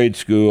from grade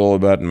school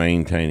about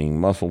maintaining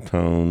muscle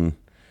tone.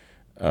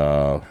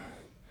 So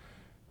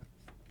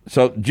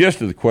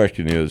gist of the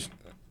question is,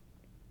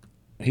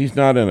 he's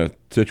not in a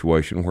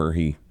situation where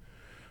he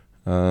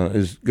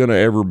is going to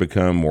ever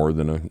become more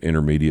than an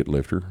intermediate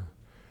lifter.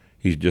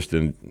 He's just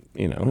he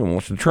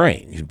wants to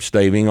train. He's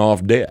staving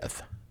off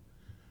death.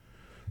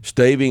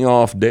 Staving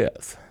off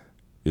death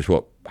is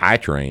what I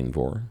train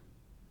for.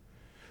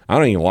 I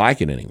don't even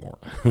like it anymore,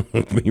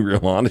 to be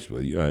real honest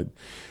with you. It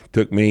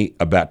took me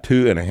about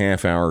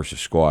 2.5 hours to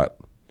squat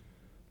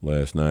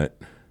last night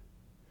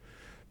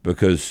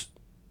because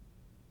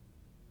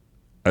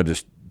I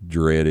just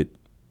dread it.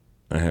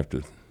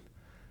 Everything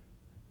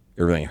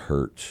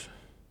hurts.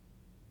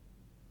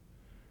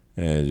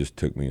 And it just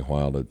took me a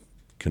while to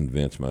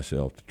convince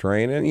myself to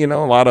train. And, a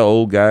lot of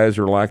old guys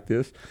are like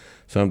this.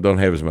 Some don't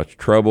have as much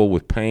trouble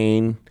with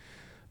pain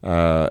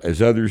as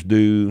others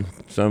do.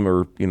 Some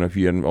are, if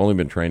you hadn't only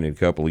been training a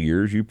couple of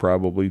years, you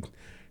probably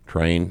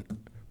train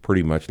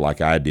pretty much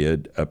like I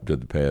did up to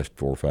the past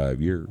 4 or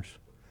 5 years.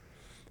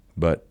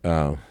 But,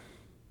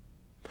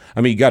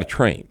 you got to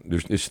train.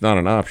 It's not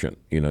an option.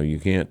 You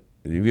can't,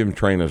 if you haven't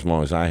trained as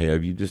long as I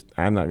have,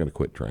 I'm not going to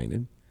quit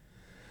training.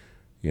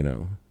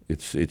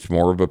 It's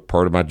more of a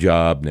part of my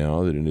job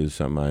now than it is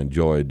something I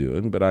enjoy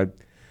doing, but I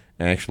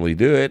actually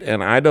do it,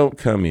 and I don't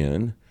come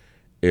in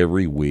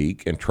every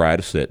week and try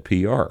to set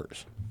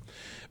PRs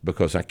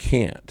because I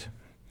can't.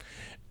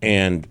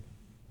 And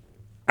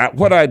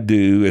what I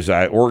do is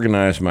I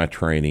organize my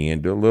training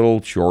into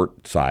little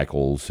short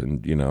cycles,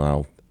 and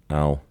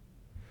I'll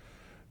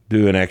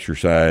do an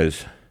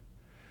exercise.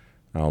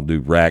 I'll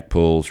do rack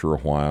pulls for a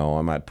while.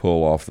 I might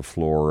pull off the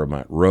floor. I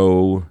might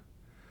row,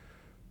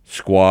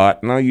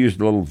 squat, and I'll use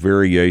little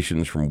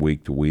variations from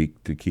week to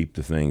week to keep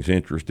the things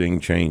interesting,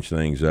 change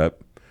things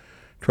up.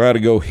 Try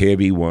to go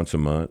heavy once a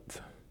month.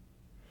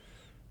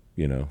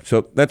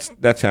 So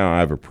that's how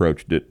I've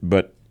approached it.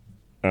 But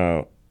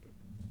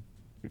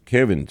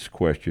Kevin's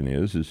question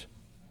is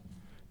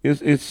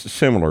it's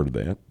similar to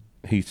that.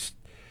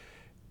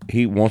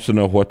 He wants to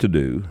know what to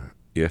do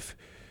if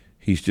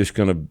he's just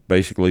going to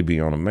basically be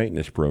on a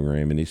maintenance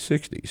program in his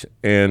 60s.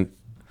 And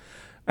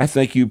I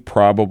think you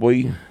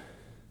probably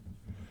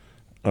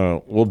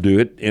will do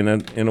it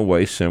in a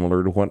way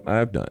similar to what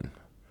I've done.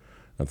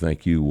 I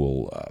think you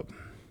will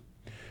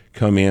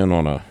come in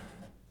on a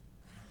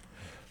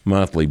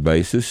monthly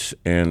basis,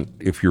 and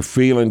if you're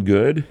feeling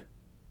good,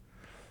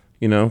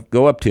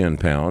 go up 10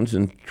 pounds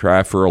and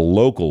try for a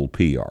local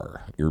PR.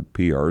 Your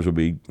PRs will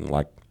be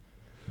like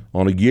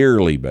on a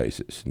yearly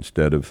basis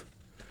instead of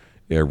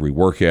every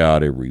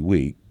workout every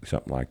week,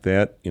 something like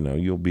that.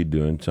 You'll be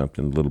doing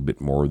something a little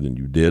bit more than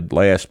you did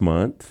last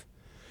month,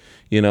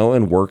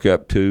 and work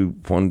up to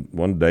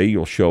one day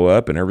you'll show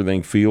up and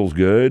everything feels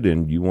good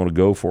and you want to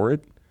go for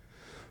it.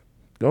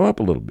 Go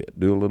up a little bit,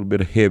 do a little bit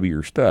of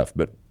heavier stuff.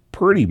 But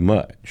pretty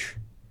much,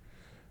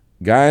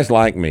 guys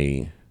like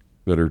me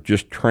that are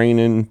just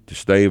training to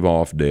stave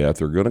off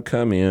death are going to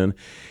come in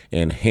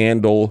and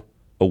handle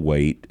a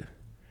weight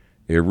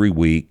every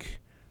week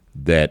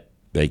that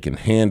they can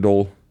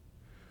handle.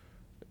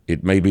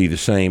 It may be the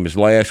same as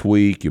last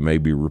week. You may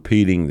be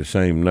repeating the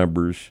same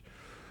numbers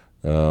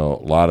a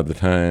lot of the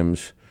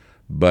times.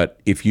 But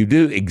if you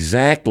do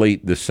exactly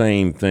the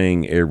same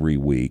thing every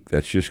week,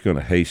 that's just going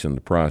to hasten the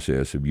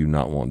process of you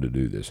not wanting to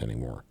do this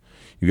anymore.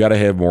 You got to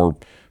have more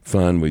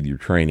fun with your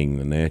training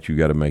than that. You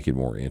got to make it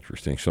more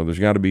interesting. So there's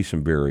got to be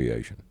some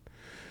variation.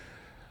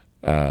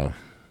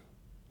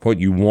 What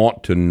you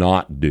want to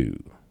not do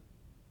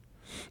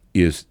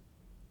is,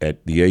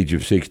 at the age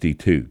of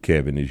 62,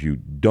 Kevin, is you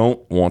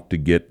don't want to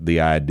get the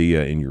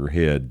idea in your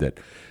head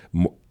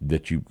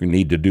that you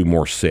need to do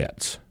more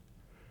sets.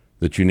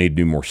 That you need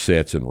to do more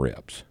sets and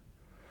reps.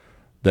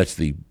 That's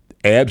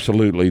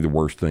absolutely the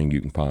worst thing you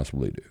can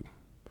possibly do.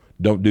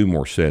 Don't do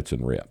more sets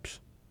and reps.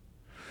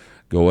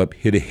 Go up,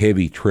 hit a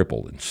heavy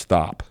triple and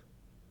stop.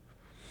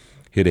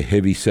 Hit a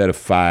heavy set of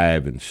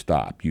 5 and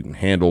stop. You can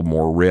handle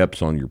more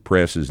reps on your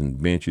presses and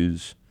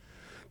benches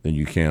than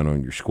you can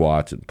on your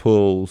squats and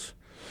pulls.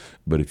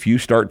 But if you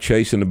start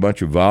chasing a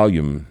bunch of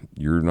volume,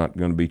 you're not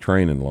going to be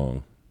training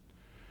long.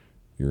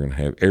 You're going to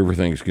have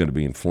everything's going to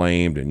be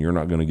inflamed and you're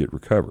not going to get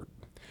recovered.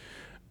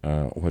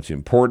 What's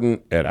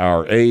important at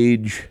our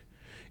age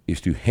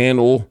is to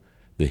handle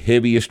the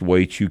heaviest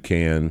weights you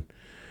can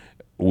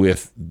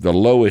with the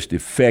lowest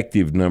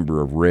effective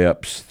number of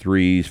reps,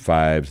 3s,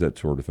 5s, that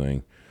sort of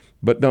thing.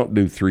 But don't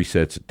do 3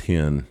 sets of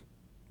 10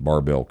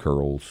 barbell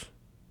curls.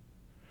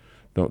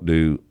 Don't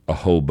do a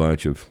whole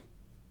bunch of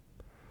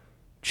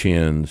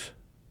chins.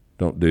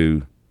 Don't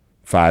do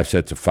 5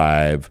 sets of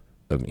 5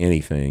 of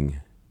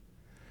anything.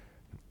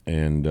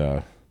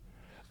 And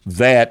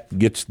that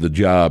gets the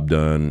job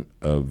done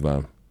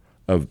of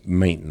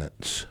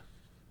maintenance,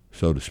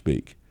 so to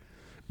speak.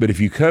 But if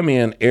you come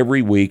in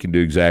every week and do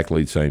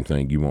exactly the same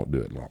thing, you won't do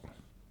it long.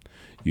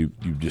 You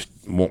just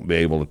won't be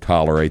able to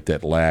tolerate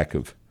that lack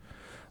of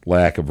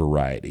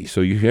variety.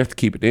 So you have to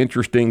keep it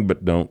interesting,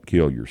 but don't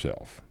kill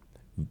yourself.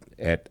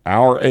 At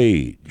our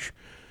age,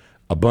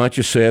 a bunch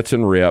of sets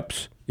and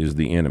reps is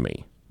the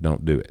enemy.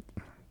 Don't do it.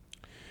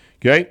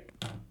 Okay?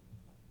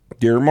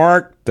 Dear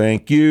Mark,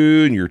 thank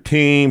you and your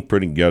team for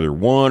putting together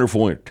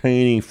wonderful,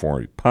 entertaining,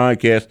 informative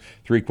podcast.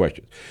 3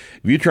 questions.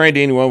 Have you trained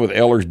anyone with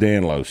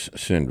Ehlers-Danlos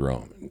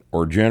syndrome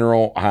or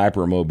general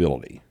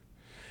hypermobility?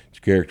 It's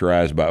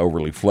characterized by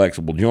overly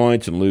flexible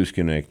joints and loose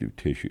connective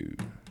tissue.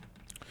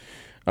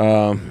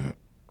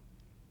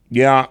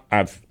 Yeah,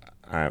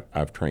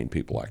 I've trained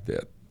people like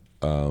that.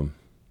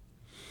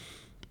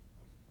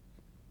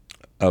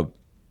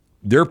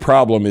 Their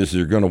problem is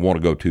they're going to want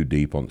to go too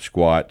deep on the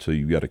squat, so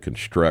you've got to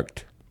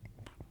construct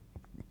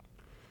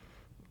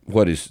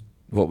what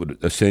would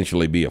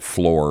essentially be a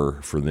floor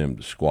for them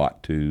to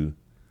squat to.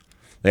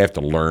 They have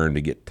to learn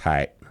to get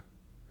tight.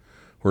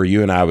 Where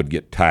you and I would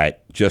get tight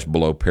just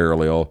below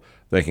parallel,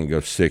 they can go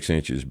 6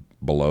 inches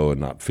below and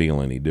not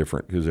feel any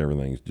different because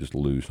everything's just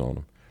loose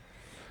on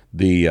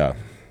them.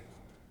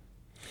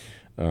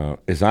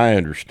 As I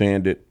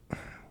understand it,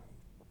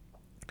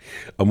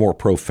 a more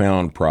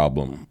profound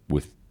problem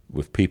with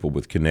people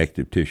with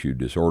connective tissue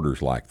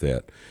disorders like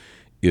that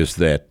is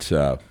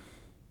that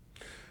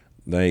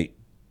they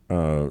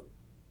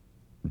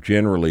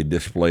generally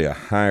display a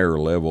higher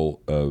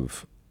level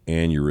of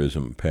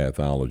aneurysm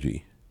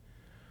pathology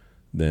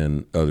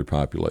than other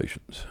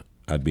populations.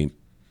 I'd be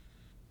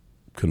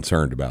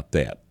concerned about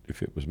that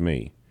if it was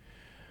me.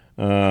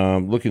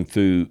 Looking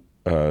through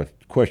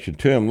question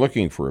 2, I'm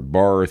looking for a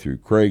bar through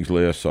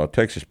Craigslist. Saw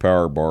Texas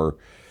Power Bar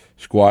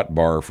squat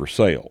bar for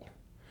sale.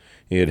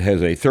 It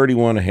has a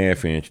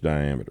 31.5-inch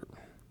diameter.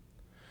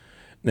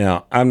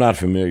 Now, I'm not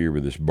familiar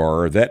with this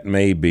bar. That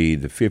may be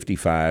the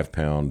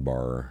 55-pound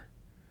bar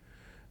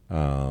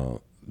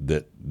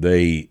that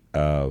they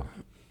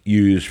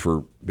use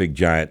for big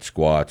giant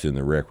squats in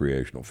the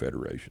recreational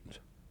federations.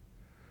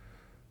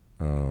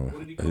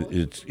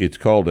 It's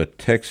called a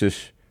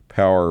Texas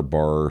Power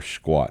Bar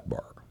squat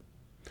bar.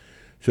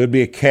 So it'd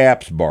be a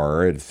CAPS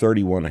bar at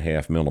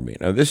 31.5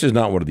 millimeter. Now, this is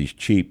not one of these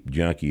cheap,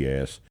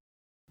 junky-ass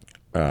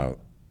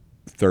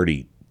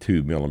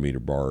 32 millimeter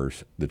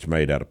bars that's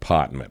made out of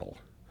pot metal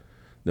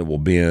that will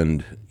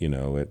bend, at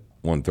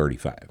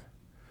 135.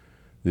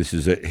 This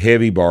is a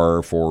heavy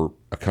bar for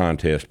a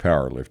contest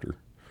power lifter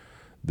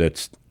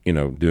that's,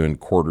 doing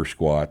quarter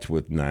squats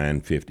with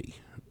 950,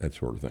 that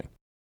sort of thing.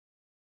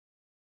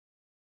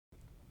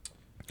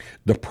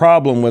 The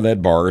problem with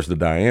that bar is the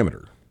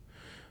diameter.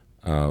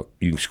 You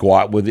can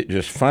squat with it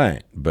just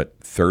fine, but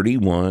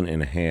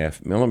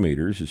 31.5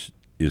 millimeters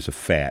is a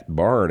fat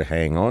bar to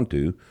hang on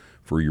to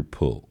for your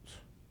pulls.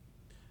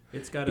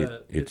 It's got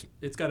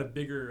a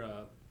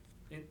bigger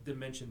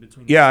dimension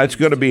between. Yeah, it's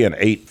going to be an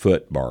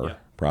 8-foot bar,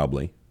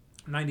 probably.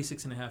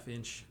 96.5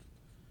 inch.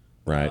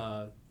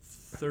 Right.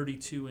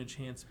 32-inch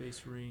hand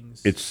space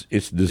rings.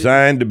 It's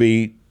designed to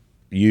be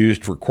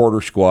used for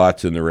quarter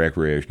squats in the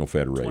recreational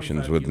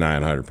federations with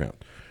 900 pounds.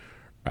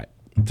 Right.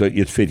 So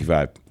it's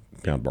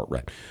 55-pound bar,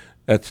 right.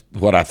 That's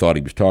what I thought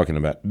he was talking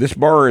about. This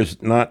bar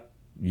is not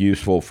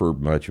useful for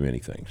much of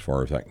anything, as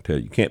far as I can tell.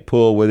 You can't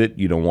pull with it.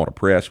 You don't want to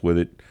press with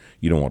it.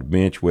 You don't want to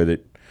bench with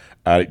it.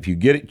 If you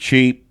get it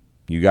cheap,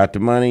 you got the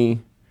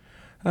money,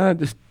 why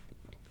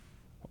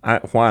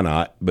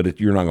not? But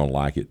you're not going to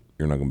like it.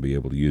 You're not going to be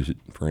able to use it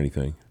for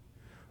anything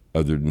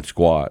other than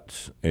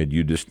squats. And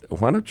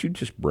why don't you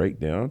just break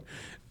down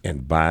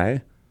and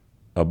buy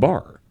a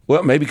bar?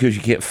 Well, maybe because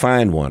you can't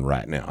find one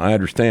right now. I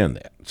understand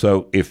that.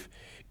 So if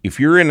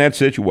you're in that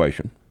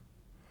situation,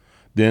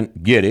 then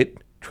get it,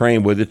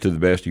 train with it to the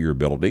best of your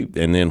ability,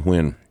 and then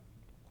when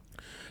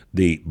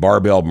the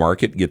barbell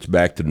market gets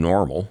back to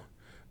normal,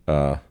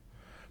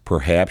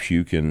 perhaps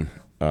you can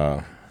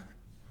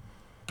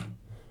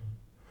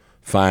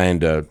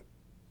find a,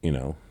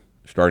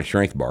 starting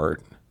strength bar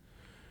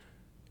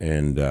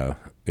and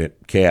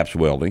at Caps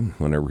Welding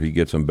whenever he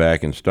gets them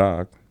back in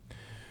stock,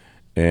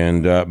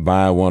 and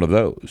buy one of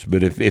those.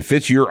 But if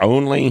it's your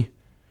only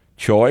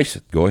choice,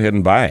 go ahead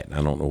and buy it.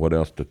 I don't know what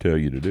else to tell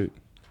you to do.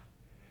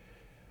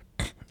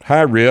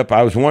 Hi, Rip.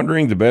 I was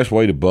wondering the best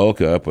way to bulk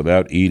up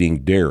without eating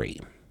dairy.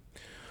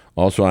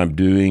 Also, I'm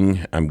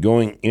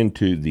going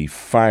into the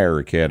Fire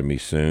Academy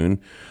soon.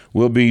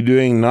 Will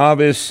doing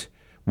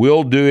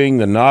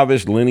the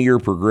novice linear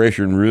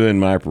progression ruin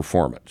my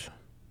performance?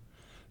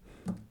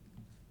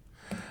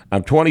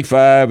 I'm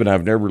 25 and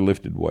I've never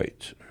lifted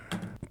weights.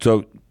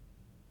 So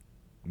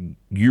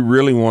you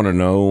really want to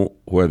know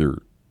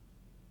whether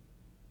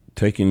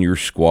taking your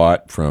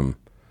squat from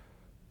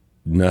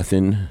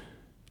nothing,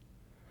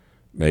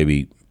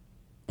 maybe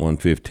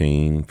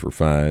 115 for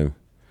 5,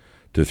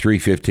 to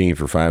 315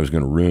 for 5 is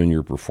going to ruin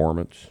your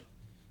performance?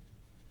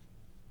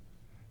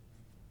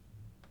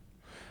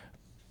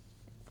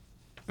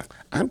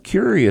 I'm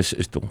curious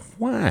as to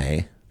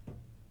why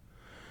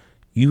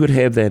you would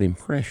have that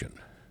impression.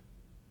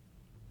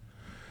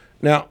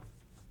 Now,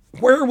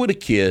 where would a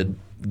kid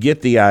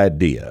get the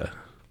idea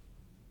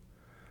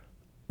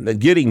that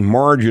getting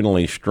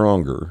marginally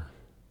stronger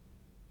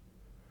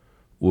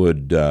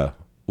would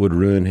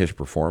ruin his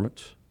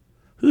performance?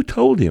 Who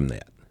told him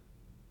that?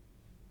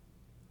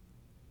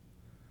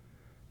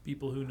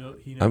 People who know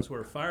he knows who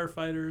are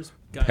firefighters.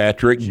 Guys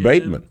Patrick at the gym,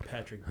 Bateman.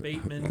 Patrick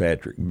Bateman.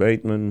 Patrick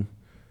Bateman.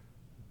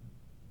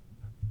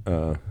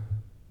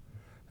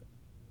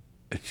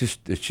 It's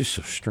just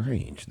so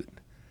strange that,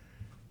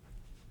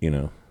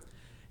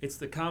 It's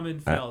the common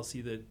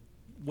fallacy that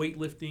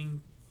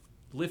lifting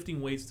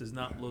weights does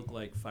not look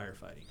like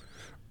firefighting.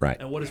 Right.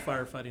 And what does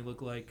firefighting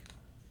look like?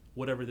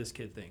 Whatever this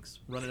kid thinks.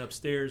 Running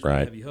upstairs Right.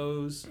 with a heavy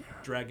hose,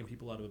 dragging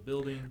people out of a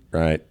building.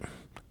 Right. The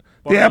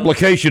Barbell-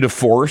 application of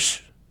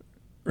force,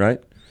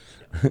 right?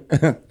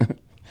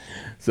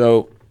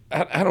 So,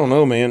 I don't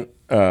know, man.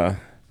 I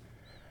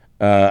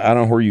don't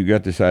know where you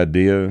got this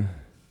idea.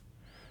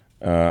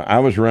 I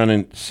was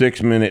running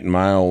 6-minute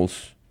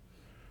miles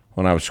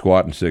when I was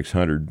squatting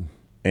 600,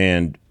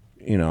 and,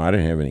 I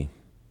didn't have any.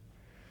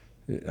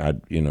 I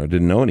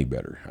didn't know any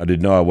better. I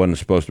didn't know I wasn't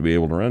supposed to be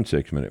able to run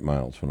 6-minute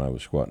miles when I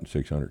was squatting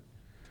 600.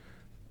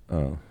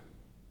 And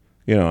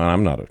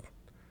I'm not a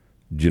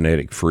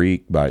genetic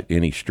freak by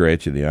any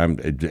stretch of I'm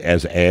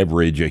as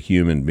average a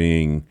human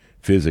being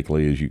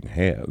physically as you can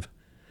have.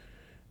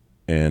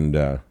 And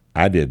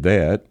I did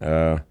that.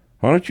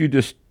 Why don't you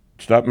just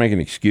stop making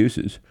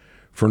excuses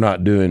for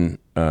not doing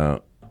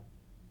the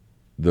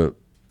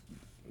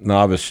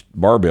novice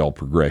barbell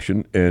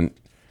progression and,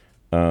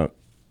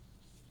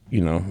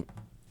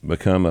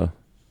 become a,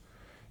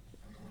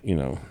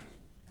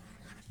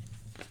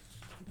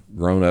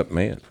 grown-up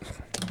man.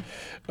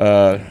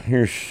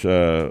 Here's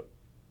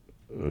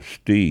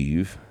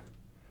Steve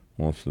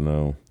wants to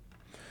know.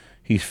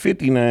 He's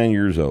 59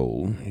 years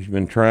old. He's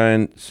been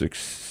trying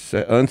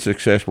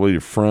unsuccessfully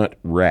to front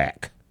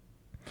rack.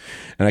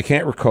 And I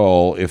can't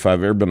recall if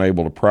I've ever been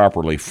able to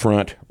properly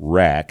front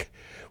rack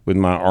with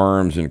my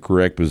arms in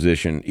correct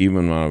position,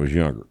 even when I was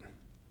younger.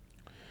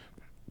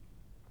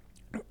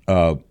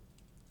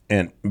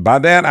 And by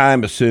that,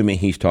 I'm assuming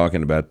he's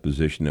talking about the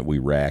position that we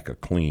rack a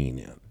clean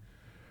in,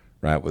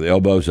 right? With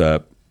elbows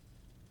up,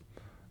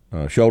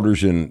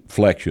 shoulders in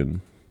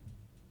flexion,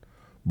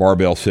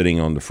 barbell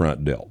sitting on the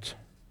front delts,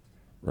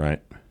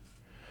 right?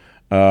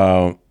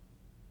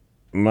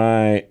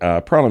 My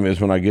problem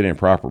is when I get in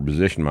proper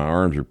position, my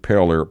arms are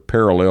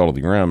parallel to the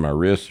ground. My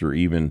wrists are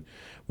even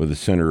with the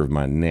center of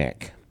my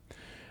neck.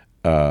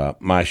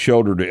 My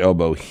shoulder to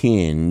elbow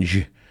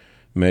hinge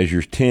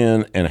measures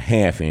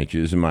 10.5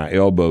 inches, and my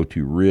elbow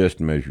to wrist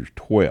measures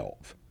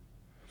 12.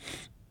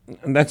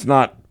 And that's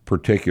not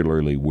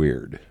particularly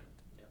weird.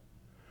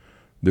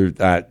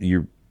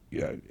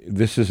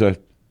 This is a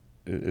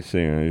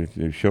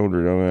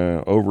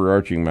shoulder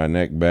overarching my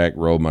neck back,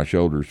 roll my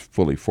shoulders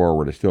fully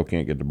forward. I still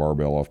can't get the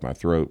barbell off my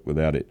throat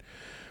without it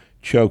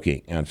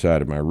choking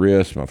outside of my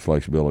wrist. My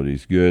flexibility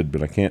is good,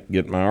 but I can't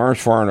get my arms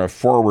far enough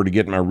forward to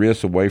get my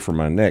wrists away from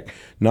my neck.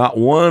 Not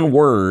one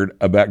word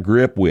about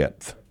grip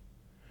width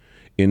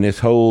in this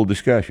whole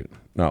discussion.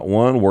 Not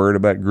one word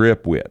about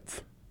grip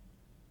width.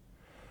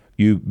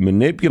 You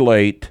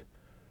manipulate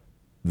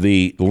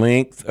the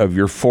length of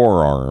your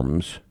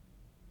forearms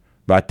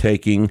by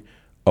taking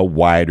a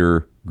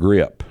wider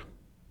grip.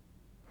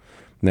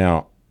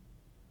 Now,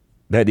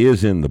 that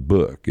is in the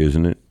book,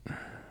 isn't it? I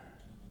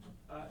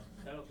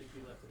don't think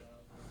you left it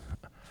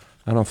out.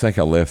 I don't think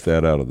I left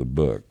that out of the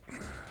book.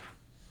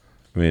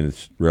 I mean,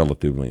 it's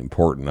relatively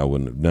important. I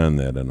wouldn't have done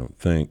that, I don't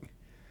think.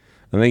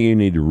 I think you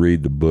need to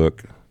read the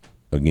book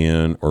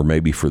again, or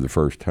maybe for the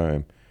first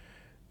time,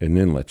 and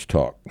then let's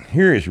talk.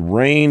 Here is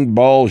Rain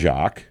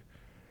Baljak,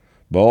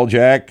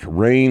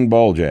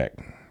 Raina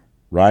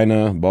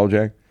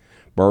Baljak,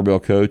 barbell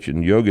coach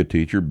and yoga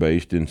teacher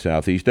based in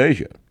Southeast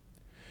Asia,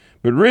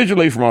 but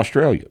originally from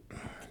Australia.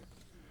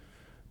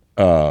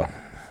 Yeah,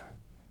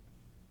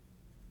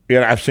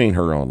 I've seen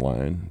her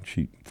online.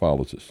 She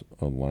follows us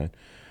online.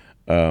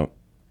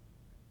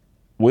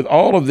 With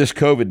all of this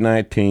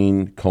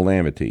COVID-19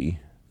 calamity,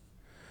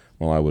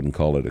 well, I wouldn't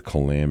call it a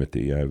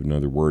calamity. I have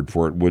another word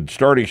for it. Would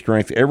Starting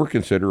Strength ever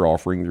consider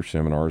offering their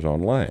seminars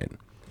online?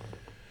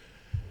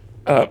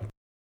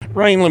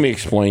 Rain, let me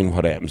explain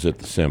what happens at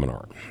the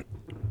seminar.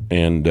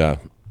 And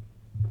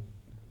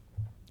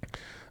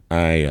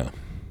I've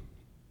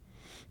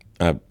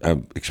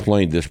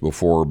explained this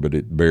before, but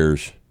it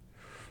bears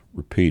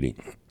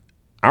repeating.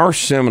 Our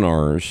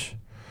seminars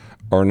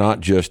are not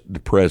just the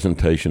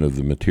presentation of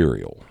the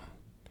material.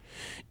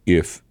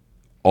 If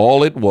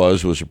all it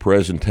was a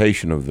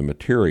presentation of the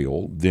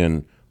material,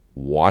 then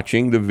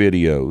watching the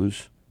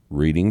videos,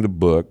 reading the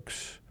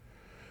books,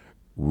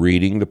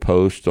 reading the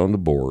posts on the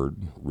board,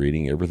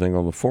 reading everything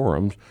on the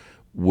forums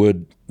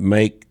would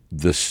make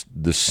the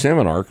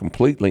seminar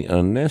completely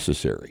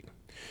unnecessary.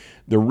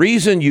 The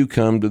reason you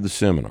come to the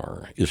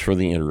seminar is for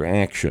the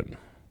interaction.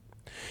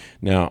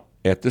 Now,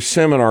 at the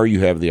seminar, you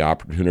have the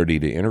opportunity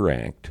to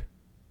interact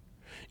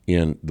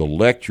in the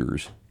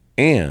lectures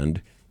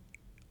and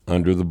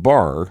under the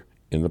bar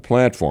in the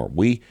platform.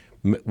 We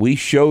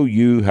show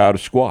you how to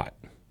squat.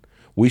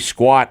 We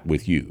squat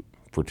with you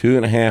for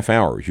 2.5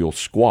 hours. You'll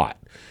squat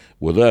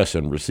with us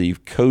and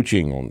receive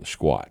coaching on the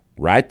squat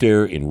right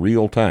there in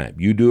real time.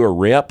 You do a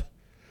rep,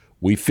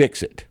 we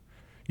fix it.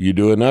 You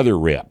do another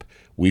rep,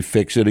 we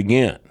fix it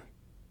again.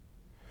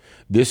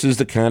 This is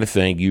the kind of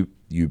thing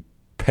you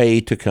pay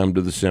to come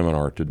to the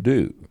seminar to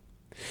do.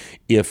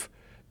 If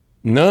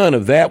none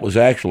of that was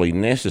actually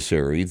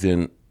necessary,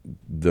 then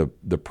the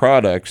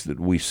products that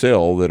we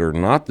sell that are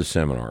not the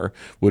seminar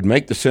would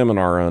make the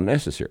seminar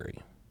unnecessary.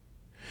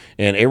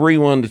 And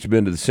everyone that's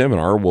been to the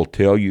seminar will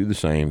tell you the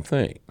same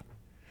thing,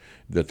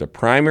 that the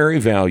primary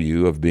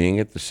value of being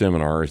at the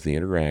seminar is the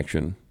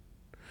interaction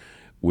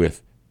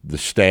with the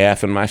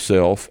staff and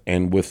myself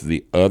and with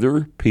the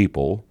other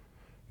people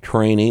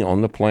training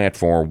on the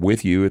platform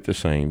with you at the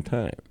same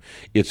time.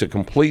 It's a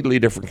completely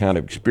different kind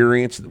of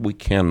experience that we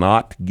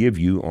cannot give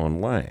you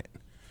online.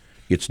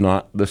 It's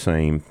not the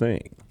same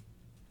thing.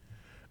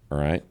 All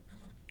right?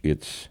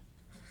 It's,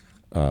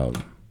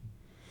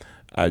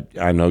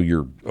 I know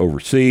you're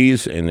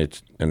overseas and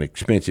it's an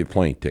expensive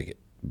plane ticket,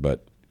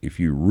 but if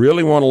you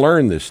really want to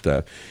learn this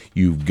stuff,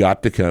 you've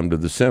got to come to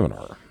the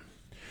seminar.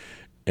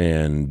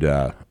 And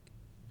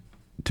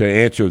to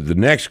answer the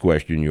next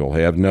question you'll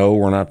have, no,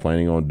 we're not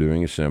planning on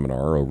doing a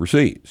seminar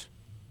overseas.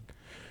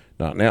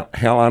 Now,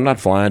 hell, I'm not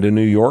flying to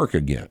New York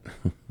again.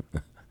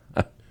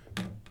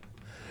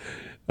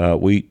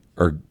 We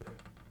are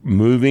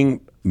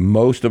moving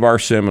most of our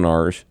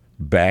seminars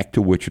back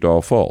to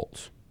Wichita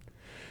Falls.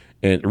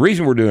 And the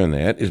reason we're doing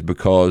that is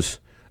because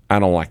I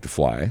don't like to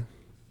fly.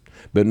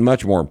 But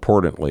much more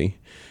importantly,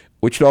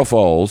 Wichita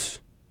Falls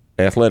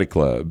Athletic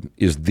Club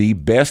is the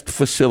best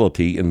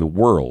facility in the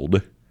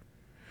world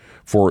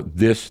for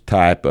this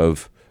type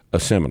of a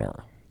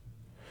seminar.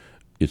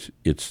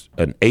 It's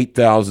an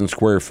 8,000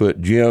 square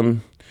foot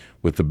gym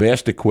with the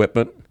best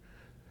equipment,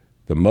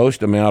 the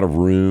most amount of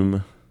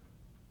room,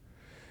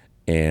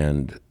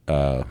 and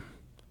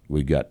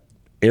we got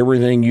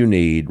everything you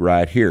need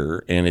right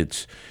here.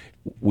 And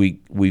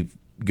we've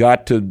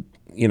got to,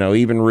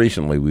 even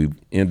recently we've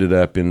ended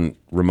up in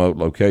remote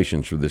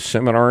locations for this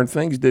seminar, and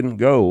things didn't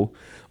go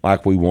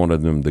like we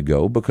wanted them to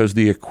go because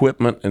the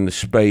equipment and the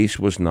space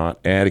was not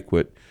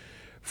adequate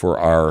for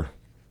our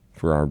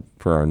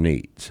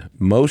needs.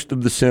 Most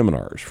of the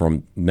seminars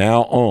from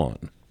now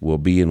on will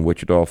be in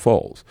Wichita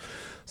Falls.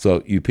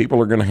 So you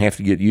people are going to have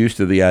to get used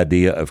to the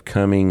idea of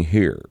coming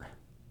here.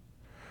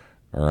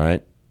 All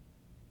right?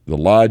 The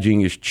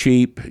lodging is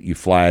cheap. You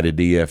fly to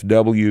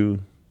DFW.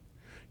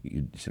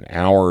 It's an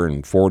hour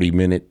and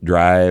 40-minute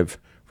drive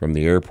from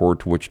the airport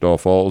to Wichita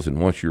Falls,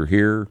 and once you're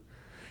here,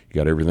 you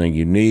got everything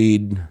you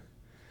need.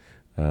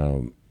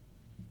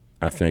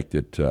 I think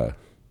that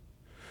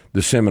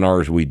the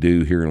seminars we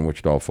do here in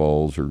Wichita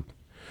Falls are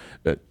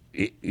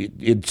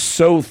it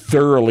so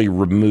thoroughly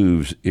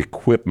removes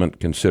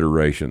equipment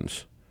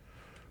considerations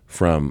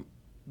from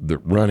the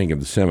running of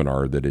the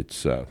seminar that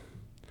it's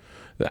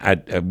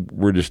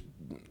we're just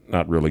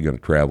not really going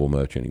to travel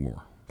much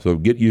anymore. So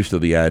get used to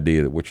the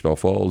idea that Wichita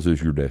Falls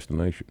is your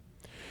destination.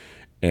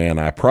 And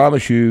I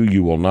promise you,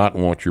 you will not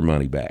want your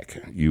money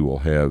back. You will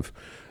have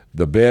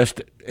the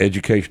best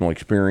educational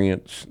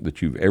experience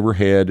that you've ever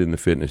had in the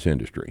fitness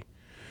industry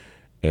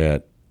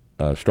at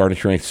Starting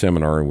Strength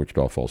Seminar in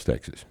Wichita Falls,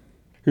 Texas.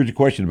 Here's a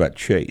question about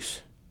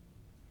Chase.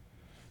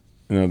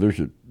 There's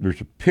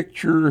a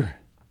picture.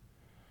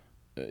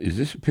 Is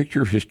this a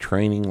picture of his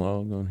training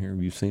log on here?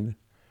 Have you seen it?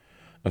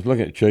 I was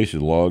looking at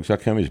Chase's logs. How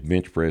come his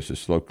bench press is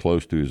so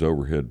close to his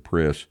overhead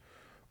press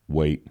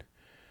weight?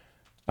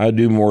 I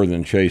do more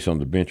than Chase on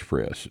the bench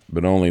press,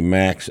 but only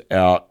max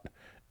out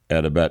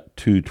at about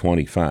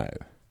 225.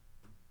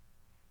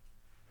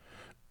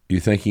 You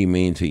think he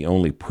means he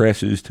only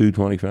presses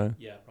 225?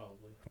 Yeah,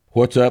 probably.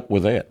 What's up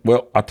with that?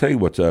 Well, I'll tell you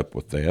what's up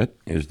with that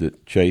is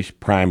that Chase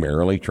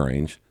primarily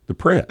trains the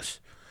press.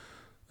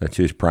 That's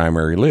his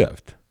primary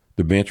lift.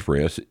 The bench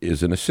press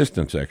is an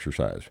assistance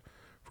exercise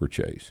for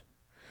Chase,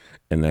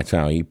 and that's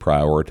how he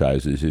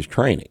prioritizes his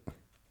training.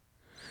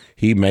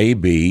 He may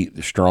be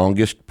the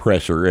strongest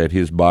presser at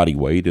his body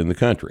weight in the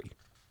country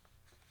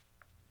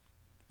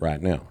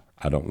right now.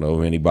 I don't know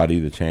of anybody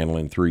that's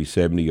handling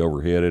 370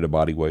 overhead at a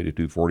body weight of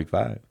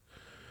 245.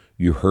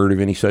 You heard of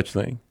any such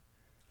thing?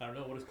 I don't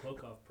know. What does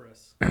Klokov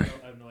press? I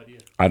have no idea.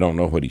 I don't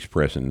know what he's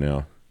pressing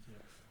now.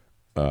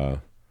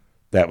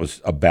 That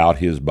was about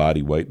his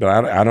body weight, but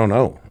I don't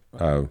know.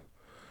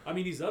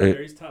 He's up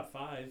there. He's top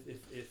 5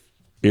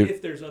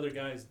 if there's other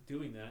guys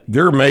doing that.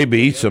 There may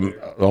be some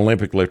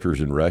Olympic lifters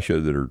in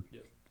Russia that are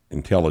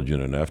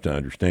intelligent enough to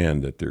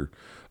understand that their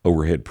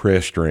overhead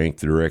press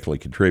strength directly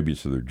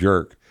contributes to their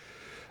jerk.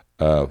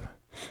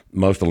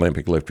 Most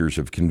Olympic lifters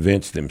have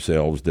convinced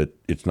themselves that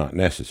it's not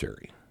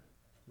necessary.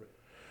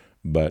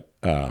 But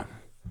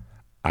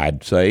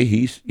I'd say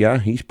he's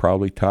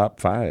probably top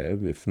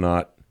 5, if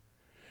not,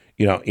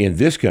 in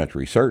this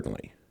country,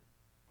 certainly.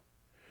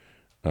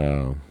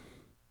 A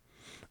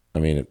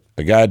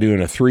guy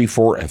doing a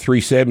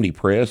 370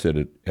 press at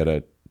a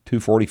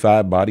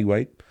 245 body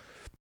weight,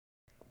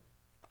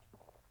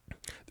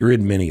 There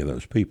isn't many of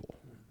those people.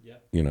 Yeah.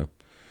 You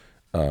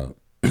know,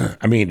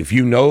 I mean, if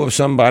you know of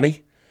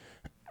somebody,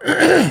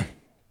 that's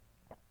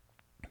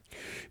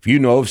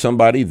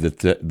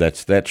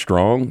that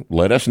strong,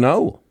 let us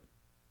know.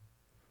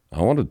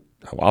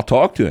 I'll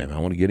talk to him. I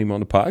want to get him on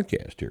the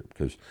podcast here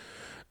because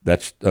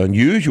that's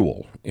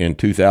unusual. In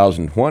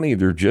 2020,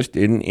 there just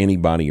isn't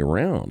anybody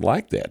around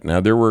like that. Now,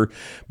 there were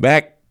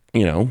back,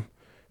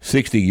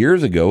 60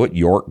 years ago at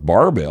York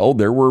Barbell,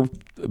 there were,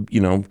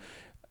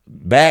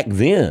 back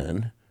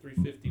then,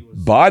 350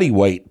 was body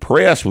weight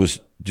press was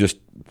just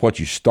what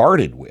you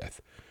started with.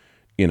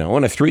 And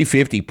a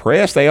 350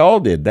 press, they all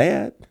did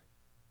that.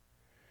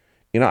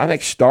 I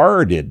think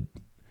Starr did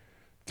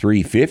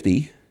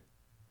 350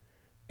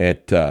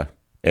 at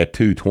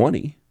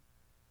 220.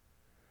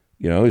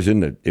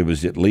 It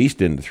was at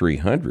least in the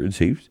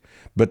 300s.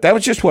 But that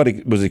was just what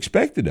it was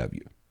expected of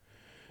you.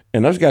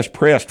 And those guys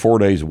pressed 4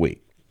 days a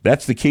week.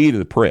 That's the key to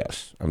the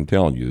press. I'm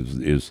telling you,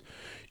 is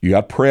you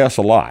got to press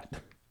a lot.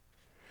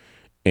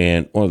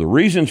 And one of the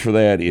reasons for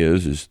that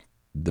is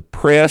the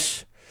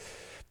press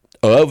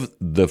of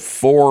the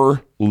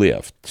 4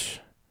 lifts,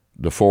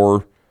 the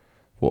 4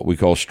 what we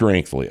call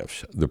strength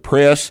lifts. The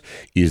press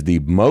is the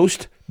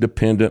most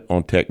dependent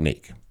on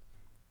technique.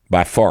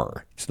 By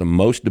far, it's the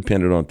most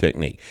dependent on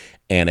technique.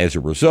 And as a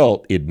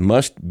result, it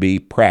must be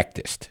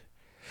practiced.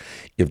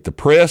 If the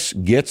press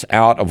gets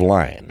out of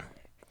line,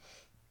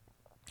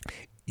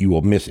 you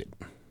will miss it.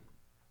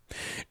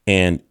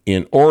 And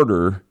in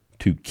order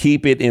to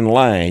keep it in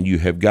line, you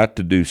have got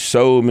to do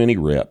so many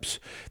reps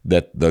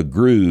that the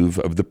groove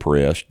of the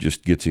press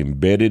just gets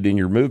embedded in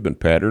your movement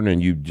pattern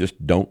and you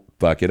just don't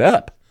fuck it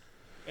up.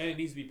 And it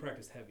needs to be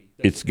practiced heavy.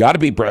 It's got to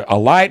be a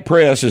light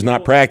press is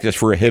not practiced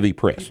for a heavy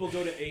press. People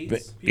go to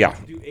eights. Yeah.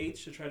 People do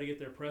eights to try to get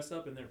their press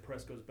up, and their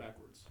press goes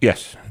backwards.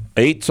 Yes,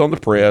 8s on the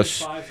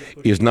press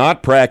is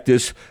not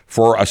practice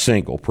for a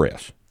single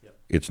press. Yep.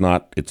 It's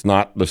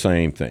not the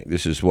same thing.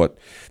 This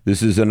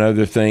is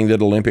another thing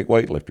that Olympic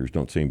weightlifters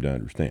don't seem to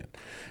understand.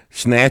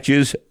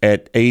 Snatches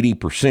at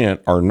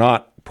 80% are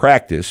not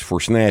practice for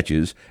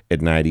snatches at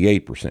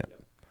 98%.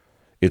 Yep.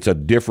 It's a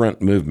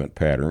different movement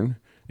pattern.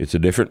 It's a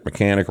different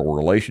mechanical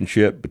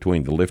relationship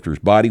between the lifter's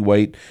body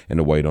weight and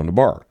the weight on the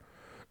bar.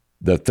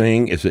 The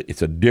thing is,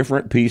 it's a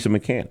different piece of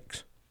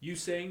mechanics. You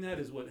saying that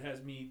is what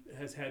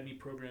has had me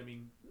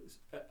programming.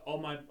 All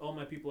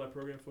my people I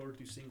program for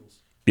do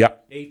singles. Yeah.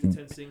 8 to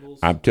 10 singles.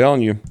 I'm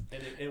telling you,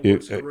 and it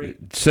works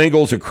great.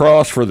 Singles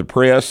across for the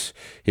press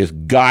has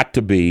got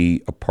to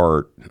be a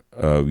part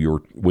of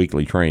your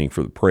weekly training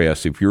for the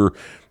press. If your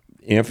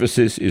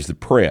emphasis is the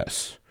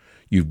press,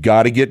 you've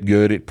got to get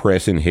good at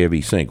pressing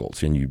heavy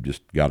singles, and you've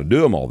just got to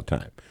do them all the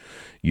time.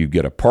 You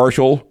get a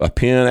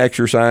pin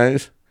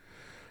exercise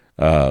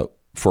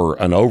for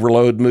an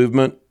overload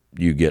movement.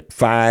 You get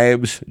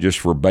 5s just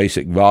for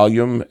basic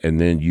volume, and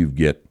then you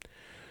get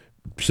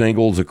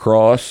singles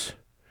across,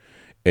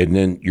 and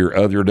then your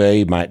other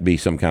day might be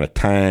some kind of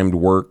timed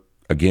work,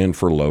 again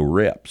for low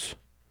reps.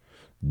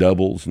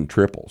 Doubles and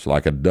triples,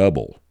 like a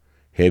double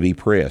heavy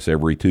press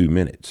every 2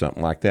 minutes,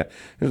 something like that.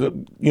 There's a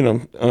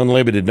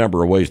unlimited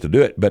number of ways to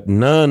do it, but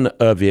none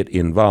of it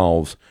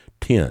involves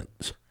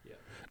 10s. Yeah.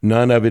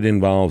 None of it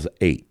involves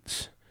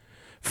 8s.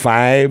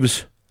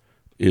 5s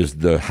is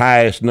the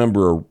highest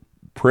number of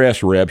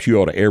press reps you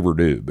ought to ever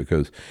do,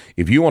 because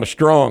if you want a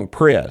strong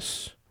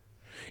press,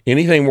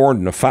 anything more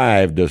than a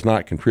 5 does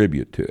not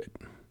contribute to it.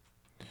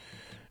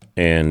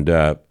 And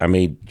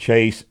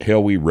Chase,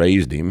 hell, we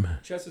raised him.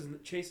 Chase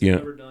has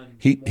never done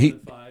more than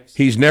 5s.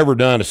 He's never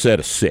done a set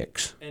of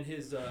 6. And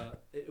his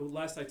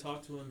last I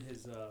talked to him,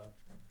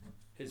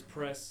 his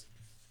press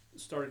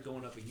started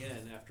going up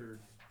again after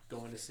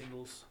going to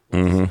singles.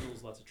 Lots of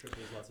singles, lots of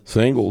triples, lots of doubles.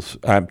 Singles.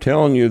 I'm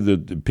telling you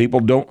that people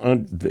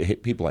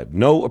have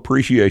no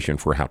appreciation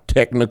for how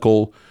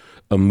technical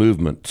a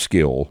movement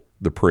skill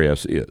the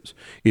press is.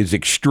 It's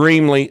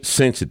extremely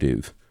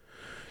sensitive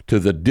to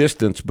the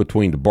distance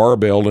between the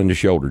barbell and the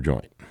shoulder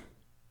joint.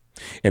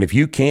 And if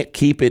you can't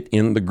keep it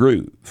in the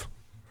groove,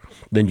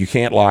 then you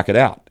can't lock it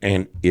out.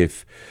 And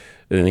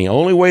the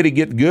only way to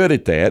get good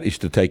at that is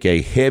to take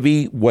a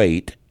heavy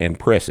weight and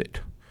press it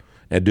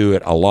and do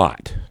it a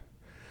lot.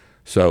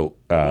 So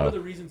one of the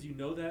reasons you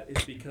know that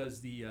is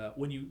because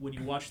when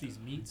you watch these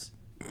meets,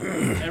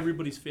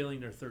 everybody's failing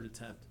their third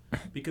attempt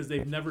because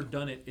they've never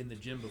done it in the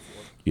gym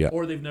before,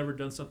 or they've never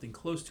done something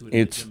close to it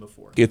in the gym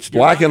before. It's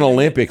like an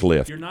Olympic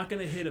lift. You're not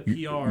going to hit a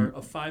PR,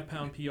 a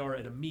 5-pound PR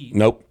at a meet.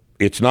 Nope.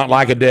 It's not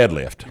like a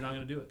deadlift. You're not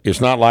going to do it.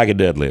 It's not like a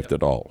deadlift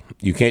at all.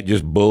 You can't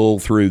just bull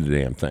through the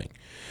damn thing.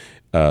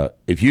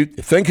 If the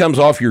thing comes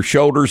off your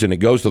shoulders and it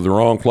goes to the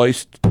wrong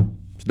place,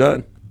 it's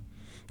done.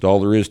 That's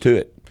all there is to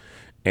it.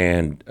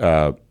 And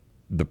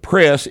the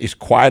press is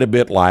quite a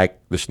bit like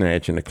the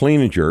snatch and the clean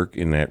and jerk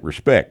in that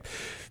respect.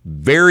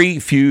 Very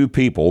few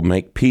people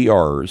make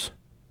PRs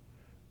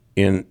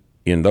in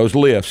those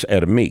lifts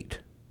at a meet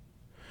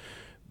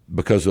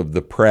because of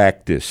the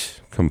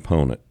practice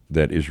component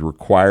that is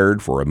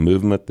required for a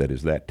movement that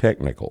is that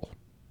technical.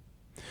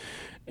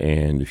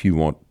 And if you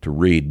want to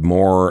read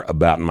more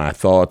about my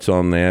thoughts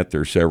on that,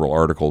 there's several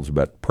articles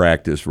about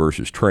practice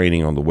versus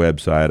training on the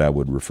website. I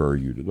would refer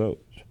you to those.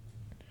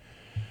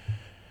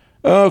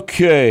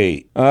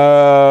 Okay.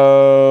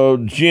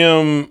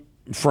 Jim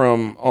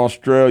from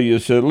Australia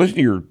said, listen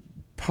to your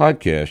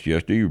podcast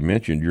yesterday. You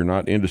mentioned you're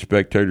not into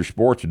spectator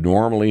sports.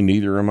 Normally,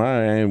 neither am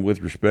I. And with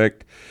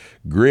respect,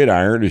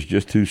 gridiron is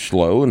just too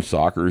slow and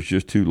soccer is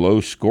just too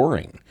low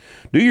scoring.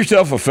 Do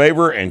yourself a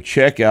favor and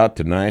check out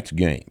tonight's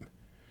game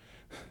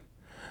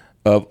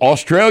of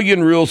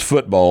Australian rules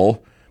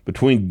football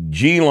between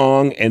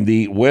Geelong and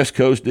the West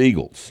Coast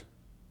Eagles.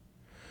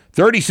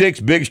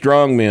 36 big,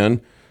 strong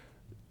men,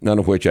 none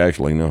of which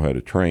actually know how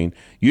to train,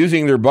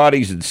 using their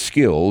bodies and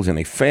skills in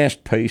a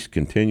fast-paced,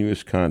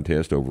 continuous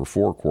contest over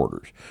 4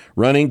 quarters,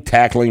 running,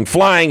 tackling,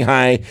 flying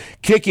high,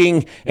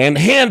 kicking, and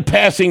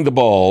hand-passing the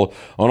ball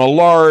on a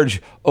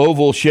large,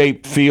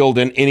 oval-shaped field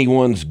in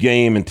anyone's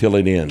game until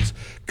it ends.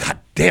 God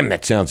damn,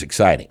 that sounds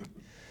exciting.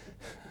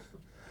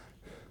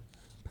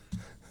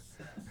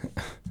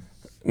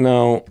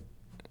 No,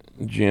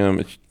 Jim,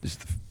 it's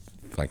just a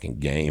fucking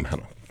game. I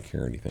don't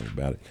care anything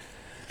about it.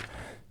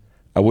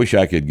 I wish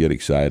I could get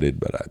excited,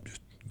 but I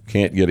just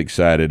can't get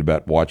excited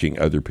about watching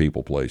other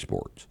people play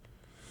sports.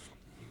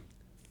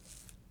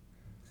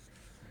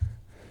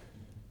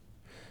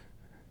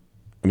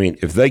 I mean,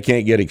 if they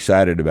can't get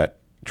excited about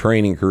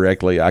training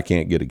correctly, I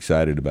can't get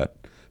excited about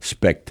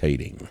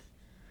spectating.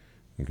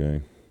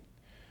 Okay?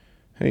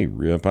 Hey,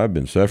 Rip, I've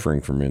been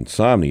suffering from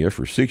insomnia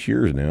for 6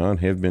 years now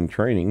and have been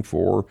training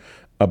for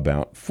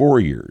about 4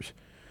 years.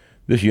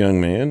 This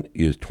young man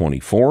is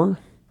 24.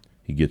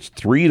 He gets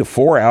 3 to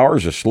 4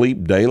 hours of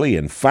sleep daily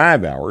and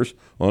 5 hours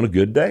on a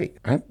good day.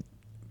 I've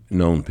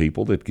known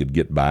people that could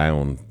get by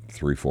on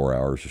 3-4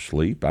 hours of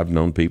sleep. I've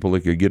known people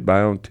that could get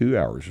by on 2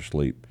 hours of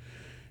sleep.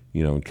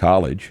 You know, in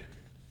college,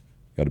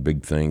 got a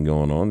big thing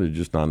going on. There's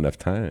just not enough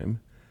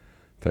time.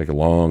 Take a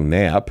long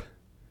nap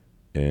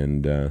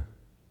and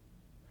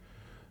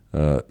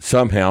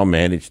somehow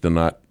manage to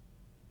not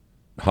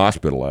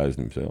hospitalize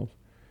themselves.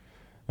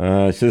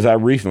 It says, I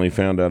recently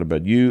found out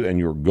about you and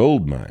your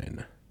gold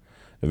mine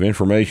of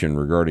information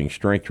regarding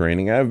strength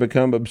training. I've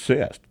become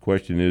obsessed.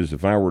 Question is,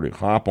 if I were to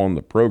hop on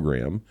the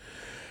program,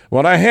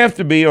 would I have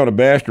to be on a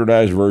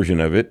bastardized version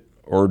of it,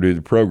 or do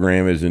the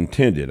program as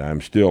intended?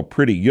 I'm still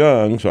pretty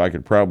young, so I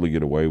could probably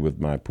get away with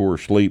my poor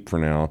sleep for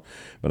now,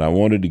 but I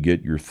wanted to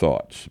get your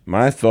thoughts.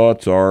 My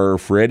thoughts are,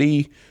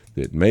 Freddie,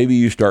 that maybe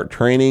you start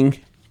training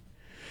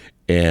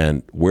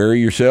and wear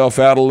yourself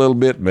out a little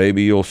bit.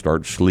 Maybe you'll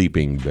start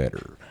sleeping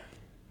better.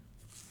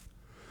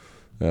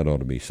 That ought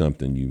to be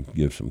something you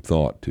give some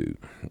thought to.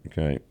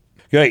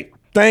 Okay.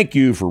 Thank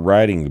you for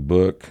writing the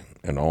book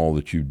and all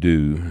that you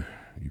do.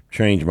 You've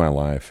changed my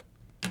life.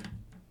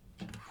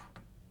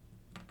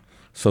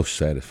 So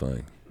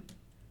satisfying.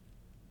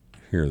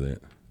 Hear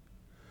that?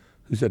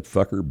 Who's that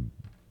fucker,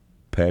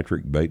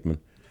 Patrick Bateman?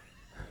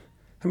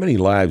 How many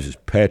lives has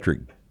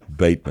Patrick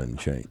Bateman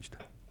changed?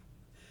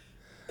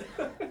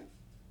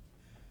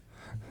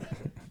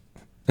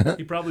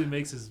 He probably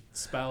makes his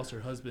spouse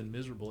or husband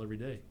miserable every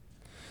day.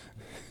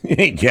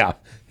 Yeah,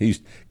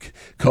 he's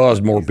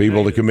caused more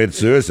people to commit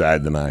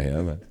suicide than I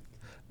have,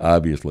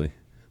 obviously.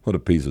 What a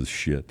piece of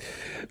shit.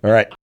 All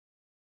right.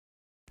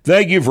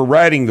 Thank you for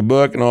writing the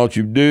book and all that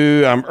you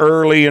do. I'm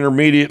early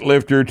intermediate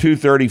lifter,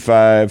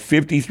 235,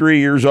 53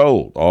 years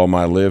old. All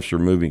my lifts are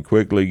moving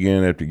quickly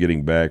again after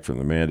getting back from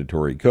the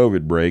mandatory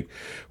COVID break,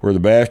 where the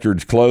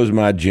bastards closed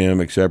my gym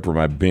except for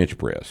my bench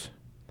press.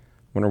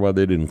 Wonder why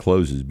they didn't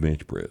close his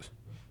bench press.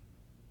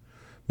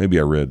 Maybe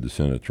I read the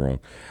sentence wrong.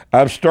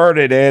 I've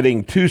started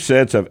adding 2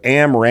 sets of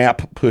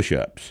AMRAP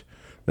push-ups.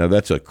 Now,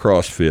 that's a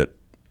CrossFit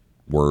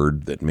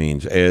word that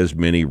means as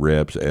many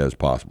reps as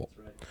possible.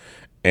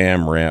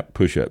 AMRAP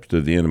push-ups to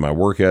the end of my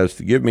workouts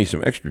to give me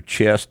some extra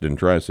chest and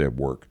tricep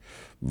work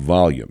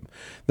volume.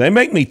 They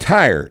make me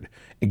tired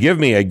and give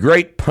me a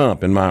great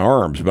pump in my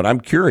arms, but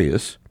I'm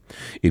curious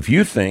if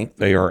you think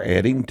they are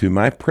adding to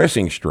my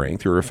pressing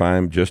strength or if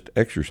I'm just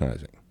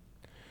exercising.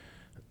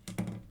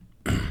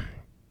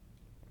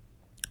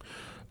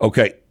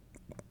 Okay,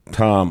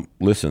 Tom,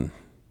 listen.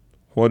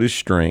 What is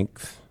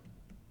strength?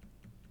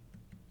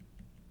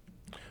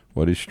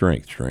 What is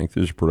strength? Strength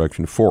is a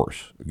production of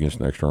force against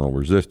an external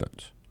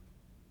resistance.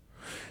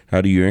 How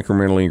do you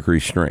incrementally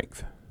increase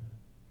strength?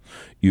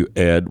 You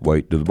add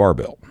weight to the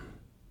barbell.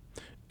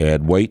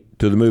 Add weight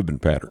to the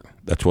movement pattern.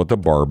 That's what the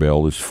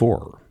barbell is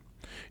for.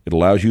 It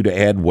allows you to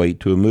add weight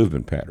to a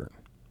movement pattern.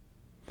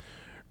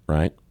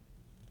 Right?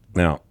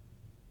 Now,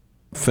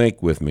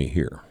 think with me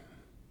here.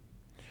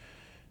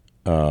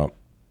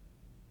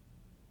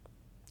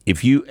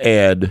 If you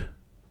add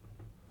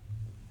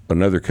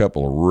another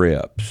couple of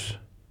reps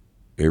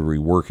every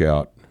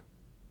workout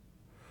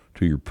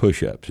to your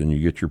push-ups, and you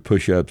get your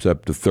push-ups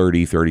up to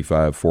 30,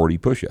 35, 40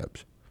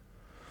 push-ups,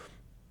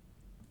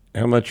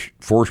 how much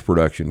force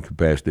production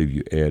capacity have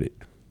you added?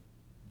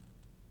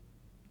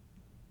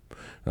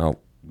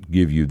 I'll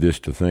give you this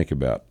to think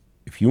about.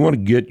 If you want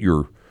to get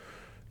your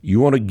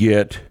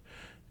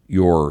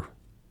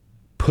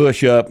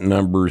push-up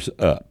numbers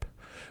up.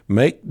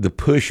 Make the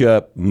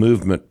push-up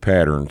movement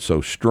pattern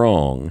so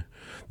strong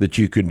that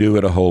you can do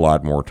it a whole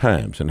lot more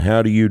times. And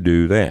how do you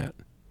do that?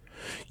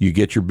 You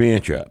get your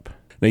bench up.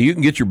 Now, you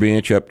can get your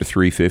bench up to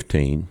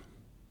 315,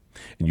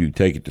 and you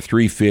take it to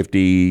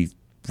 350,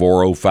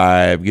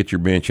 405, get your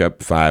bench up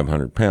to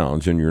 500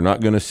 pounds, and you're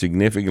not going to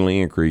significantly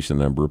increase the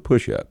number of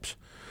push-ups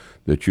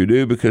that you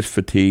do because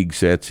fatigue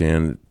sets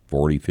in at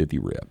 40, 50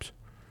 reps,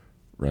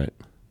 right?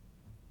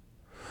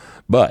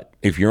 But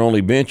if you're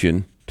only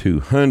benching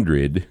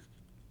 200,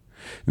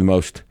 the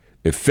most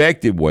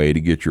effective way to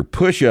get your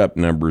push-up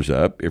numbers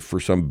up, if for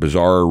some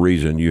bizarre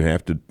reason you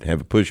have to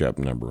have a push-up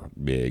number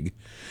big,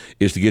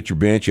 is to get your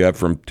bench up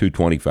from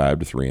 225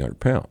 to 300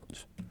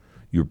 pounds.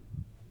 Your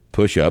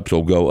push-ups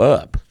will go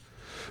up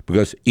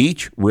because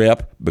each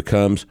rep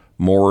becomes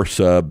more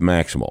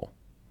sub-maximal.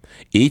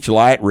 Each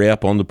light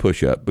rep on the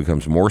push-up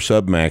becomes more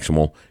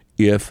sub-maximal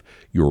if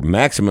your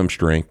maximum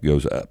strength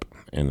goes up.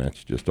 And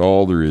that's just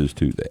all there is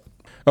to that.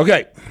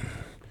 Okay,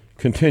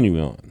 continuing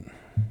on.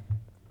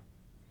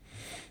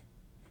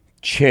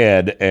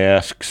 Chad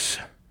asks,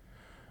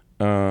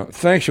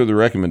 thanks for the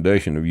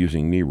recommendation of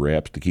using knee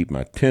wraps to keep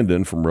my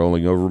tendon from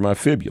rolling over my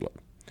fibula.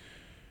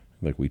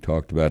 I think we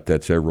talked about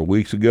that several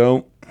weeks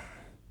ago.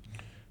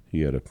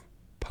 He had a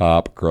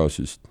pop across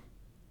his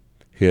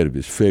head of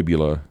his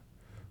fibula,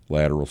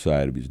 lateral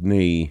side of his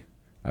knee.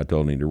 I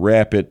told him to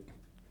wrap it,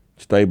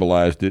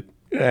 stabilized it.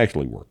 It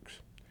actually works.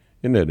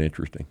 Isn't that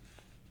interesting,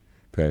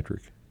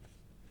 Patrick?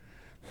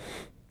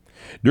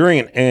 During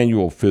an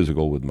annual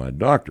physical with my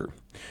doctor,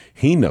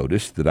 he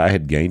noticed that I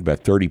had gained about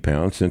 30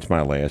 pounds since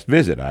my last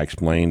visit. I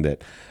explained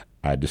that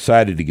I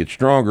decided to get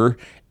stronger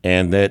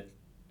and that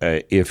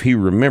if he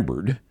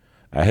remembered,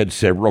 I had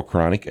several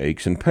chronic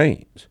aches and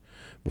pains.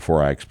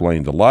 Before I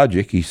explained the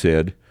logic, he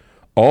said,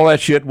 all that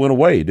shit went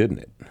away, didn't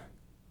it?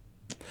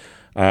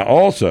 I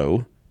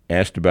also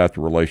asked about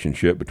the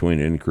relationship between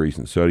an increase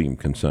in sodium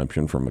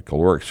consumption from a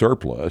caloric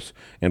surplus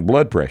and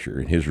blood pressure,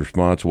 and his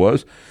response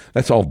was,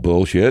 that's all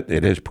bullshit.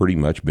 It has pretty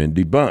much been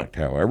debunked.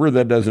 However,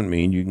 that doesn't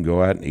mean you can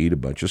go out and eat a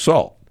bunch of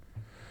salt.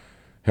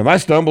 Have I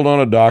stumbled on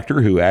a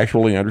doctor who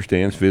actually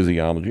understands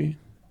physiology?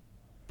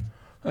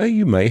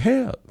 You may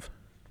have.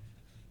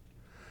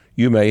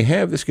 You may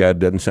have. This guy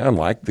doesn't sound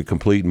like the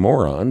complete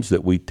morons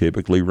that we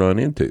typically run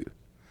into.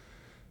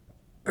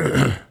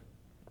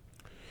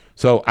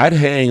 So I'd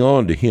hang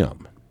on to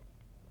him.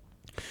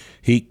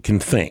 He can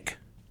think,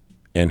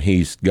 and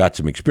he's got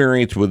some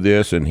experience with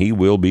this, and he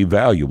will be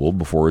valuable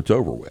before it's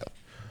over with.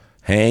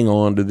 Hang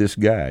on to this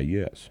guy,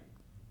 yes.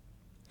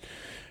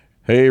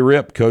 Hey,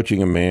 Rip,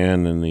 coaching a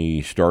man in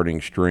the starting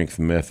strength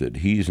method.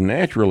 He's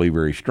naturally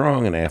very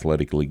strong and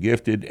athletically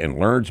gifted and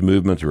learns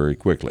movements very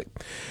quickly.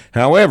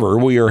 However,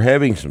 we are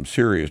having some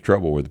serious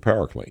trouble with the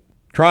power clean.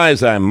 Try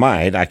as I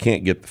might, I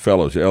can't get the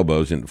fellow's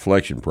elbows into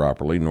flexion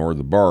properly, nor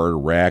the bar to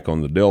rack on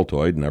the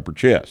deltoid and upper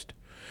chest.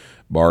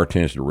 Bar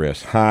tends to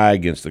rest high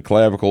against the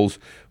clavicles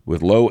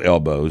with low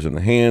elbows and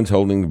the hands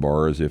holding the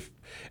bar as if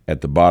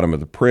at the bottom of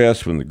the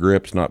press when the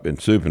grip's not been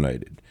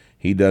supinated.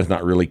 He does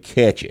not really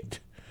catch it.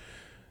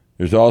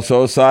 There's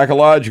also a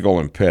psychological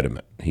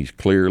impediment. He's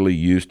clearly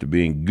used to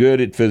being good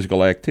at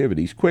physical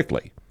activities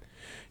quickly.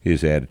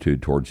 His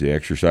attitude towards the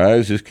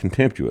exercise is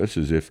contemptuous,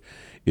 as if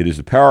it is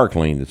the power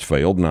clean that's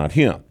failed, not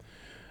him.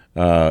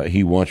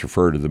 He once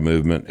referred to the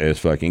movement as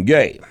fucking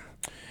gay.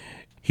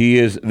 He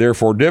is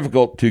therefore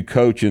difficult to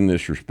coach in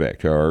this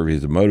respect. However,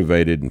 he's a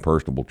motivated and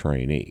personable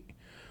trainee.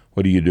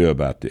 What do you do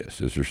about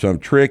this? Is there some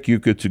trick you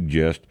could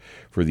suggest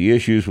for the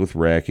issues with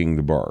racking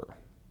the bar?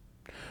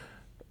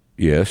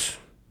 Yes,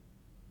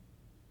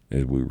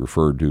 as we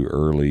referred to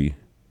early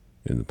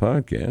in the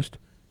podcast,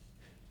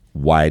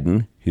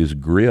 widen his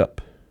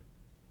grip.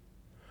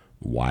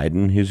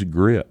 Widen his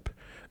grip.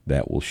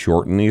 That will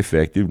shorten the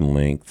effective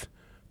length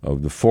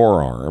of the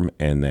forearm,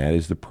 and that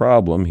is the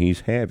problem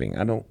he's having.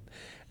 I don't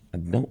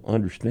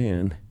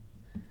understand.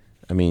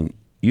 I mean,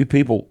 you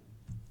people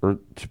are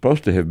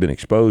supposed to have been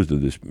exposed to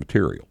this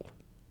material,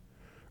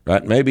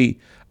 right? Maybe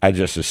I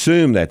just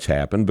assume that's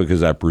happened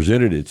because I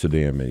presented it so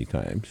damn many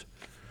times.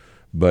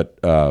 But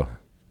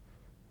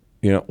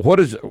what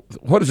does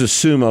a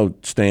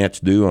sumo stance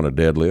do on a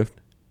deadlift?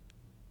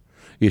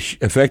 It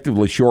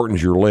effectively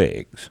shortens your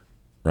legs,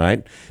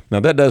 right? Now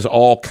that does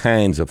all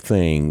kinds of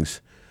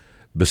things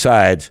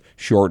besides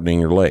shortening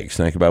your legs.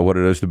 Think about what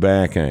it does to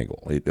back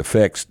angle. It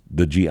affects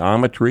the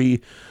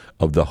geometry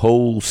of the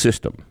whole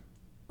system,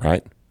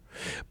 right?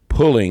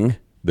 Pulling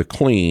the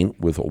clean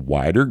with a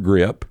wider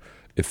grip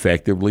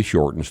effectively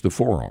shortens the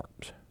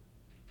forearms.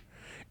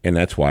 And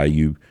that's why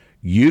you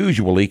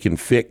usually can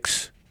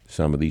fix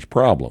some of these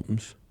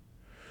problems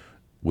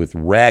with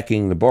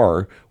racking the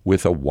bar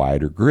with a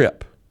wider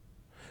grip.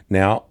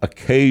 Now,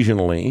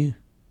 occasionally,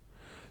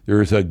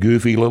 there's a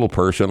goofy little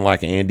person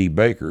like Andy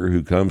Baker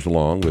who comes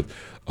along with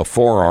a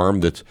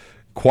forearm that's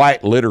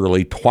quite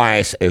literally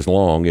twice as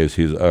long as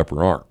his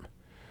upper arm.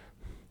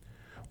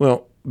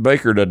 Well,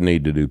 Baker doesn't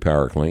need to do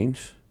power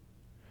cleans.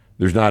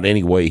 There's not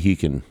any way he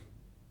can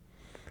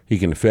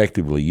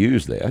effectively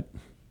use that.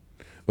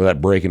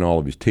 without breaking all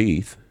of his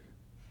teeth.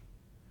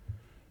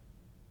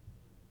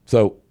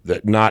 So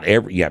that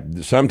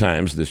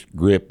sometimes this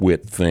grip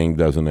width thing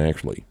doesn't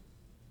actually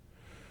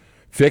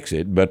fix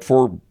it, but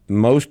for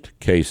most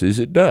cases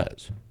it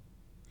does.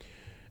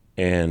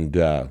 And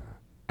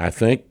I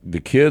think the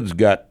kid's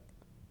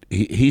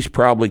he's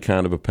probably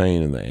kind of a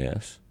pain in the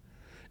ass,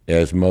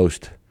 as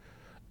most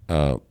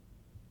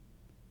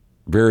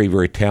very,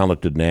 very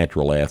talented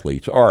natural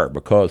athletes are,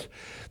 because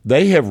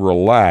they have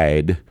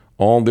relied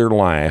all their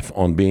life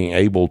on being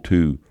able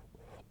to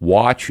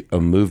watch a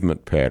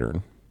movement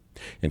pattern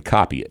and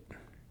copy it.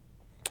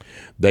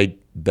 They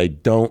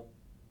don't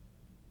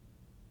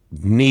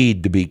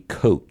need to be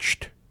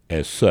coached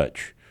as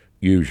such,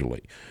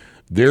 usually.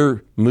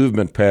 Their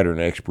movement pattern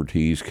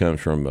expertise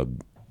comes from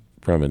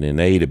an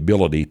innate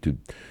ability to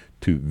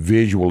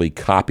visually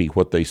copy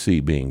what they see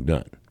being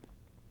done.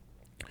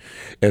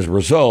 As a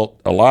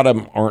result, a lot of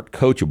them aren't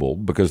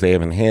coachable because they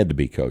haven't had to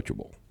be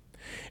coachable.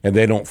 And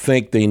they don't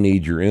think they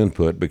need your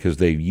input because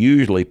they've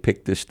usually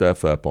picked this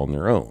stuff up on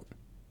their own.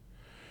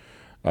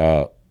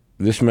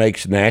 This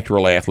makes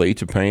natural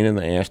athletes a pain in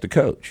the ass to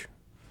coach.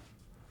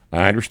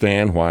 I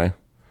understand why,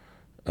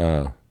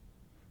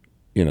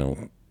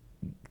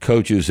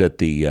 coaches at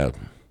the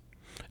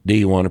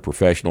D1 and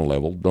professional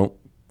level don't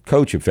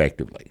coach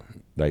effectively.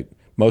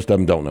 Most of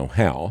them don't know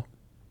how.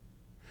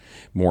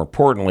 More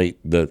importantly,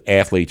 the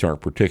athletes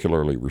aren't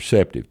particularly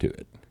receptive to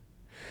it.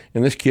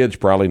 And this kid's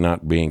probably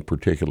not being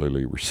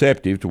particularly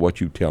receptive to what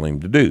you tell him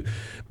to do.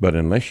 But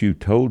unless you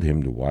told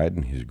him to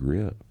widen his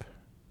grip,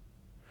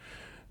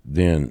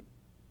 then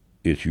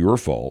it's your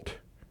fault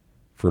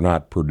for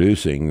not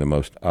producing the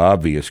most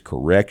obvious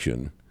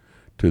correction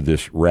to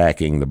this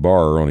racking the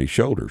bar on his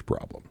shoulders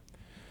problem.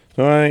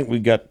 So I think we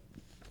got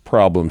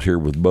problems here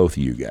with both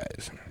of you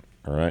guys.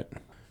 All right?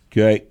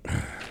 Okay.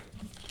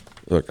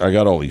 Look, I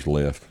got all these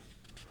left.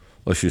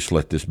 Let's just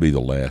let this be the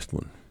last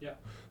one. Yeah.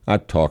 I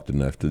talked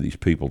enough to these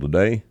people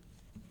today.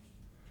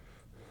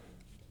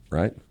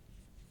 Right?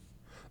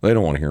 They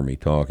don't want to hear me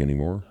talk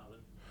anymore.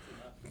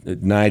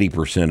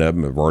 90% of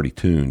them have already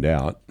tuned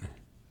out.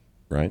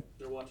 Right?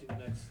 They're watching the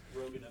next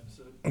Rogan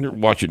episode. They're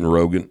watching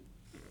Rogan.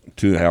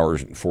 2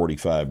 hours and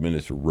 45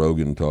 minutes of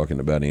Rogan talking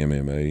about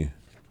MMA.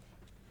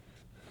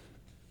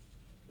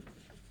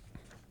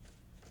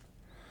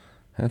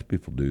 How do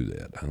people do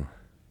that? It's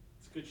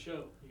a good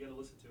show. You got to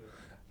listen to it.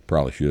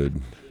 Probably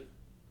should.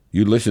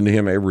 You listen to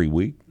him every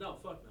week? No,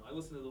 fuck no. I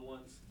listen to the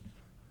ones.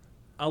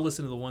 I'll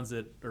listen to the ones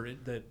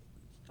that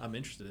I'm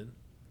interested in,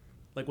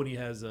 like when he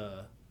has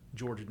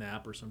George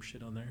Knapp or some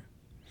shit on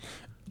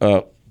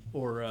there.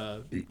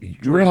 Or you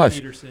realize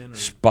Peterson or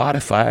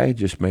Spotify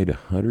just made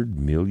 $100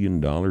 million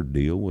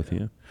deal with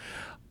him?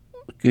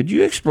 Could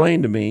you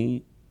explain to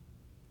me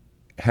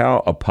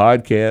how a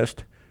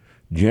podcast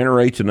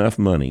generates enough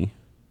money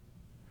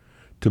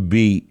to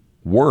be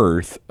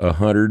worth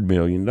 $100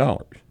 million?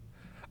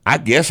 I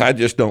guess I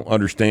just don't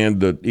understand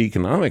the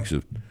economics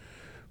of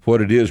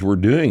what it is we're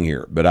doing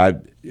here.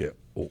 But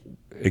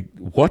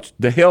what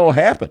the hell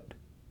happened?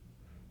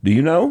 Do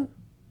you know?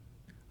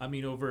 I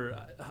mean,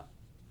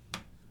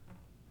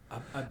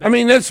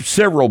 that's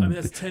several.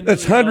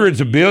 That's hundreds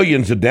of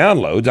billions of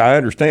downloads. I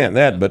understand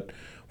that, but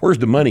where's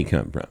the money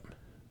come from?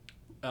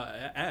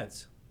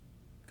 Ads.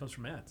 It comes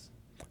from ads.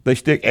 They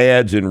stick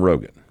ads in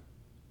Rogan.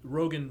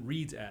 Rogan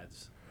reads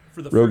ads.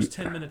 For the first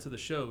 10 minutes of the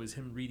show is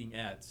him reading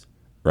ads.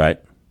 Right.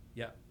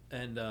 Yeah,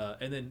 and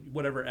then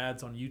whatever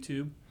ads on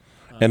YouTube.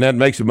 And that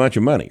makes a bunch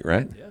of money,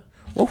 right? Yeah.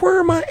 Well, where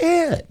are my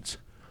ads?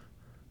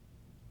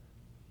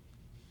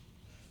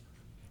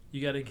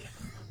 You gotta.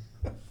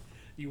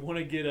 You want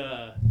to get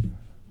a.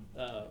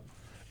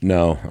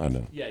 No, I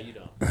don't. Yeah, you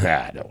don't.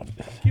 I don't.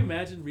 Can you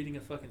imagine reading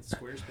a fucking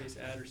Squarespace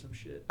ad or some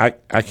shit?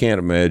 I can't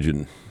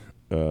imagine.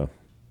 No,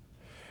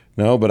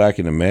 but I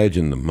can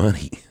imagine the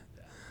money.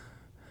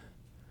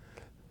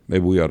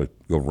 Maybe we ought to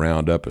go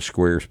round up a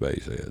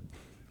Squarespace ad.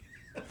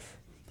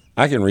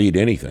 I can read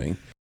anything.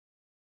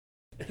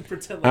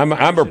 I'm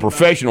a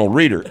professional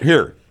reader.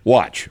 Here,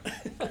 watch.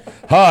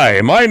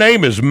 Hi, my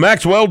name is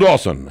Maxwell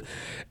Dawson,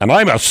 and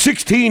I'm a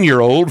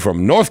 16-year-old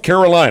from North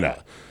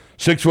Carolina,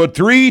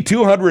 6'3",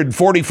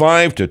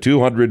 245 to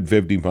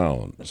 250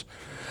 pounds.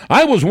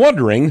 I was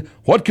wondering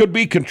what could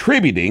be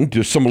contributing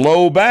to some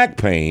low back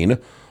pain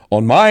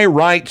on my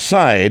right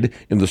side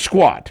in the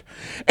squat,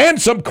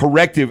 and some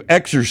corrective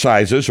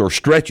exercises or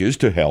stretches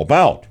to help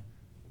out.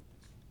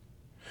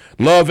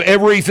 Love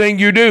everything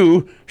you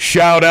do.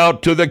 Shout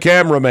out to the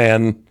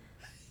cameraman.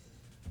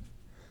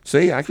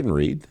 See, I can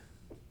read.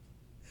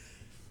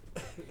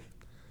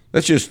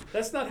 That's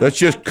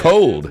just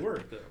cold.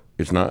 Work,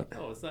 it's not.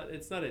 No,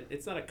 it's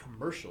not a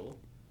commercial.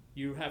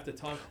 You have to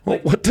talk. Well,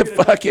 what the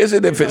fuck is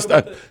it if it's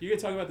not? You're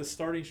gonna talk about the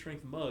starting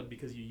strength mug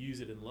because you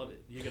use it and love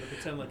it. You're gonna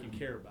pretend like you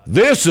care about it.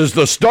 This is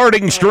the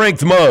starting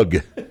strength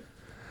mug.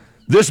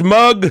 This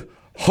mug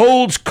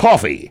holds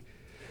coffee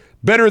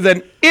better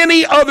than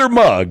any other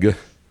mug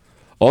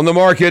on the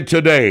market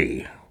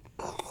today.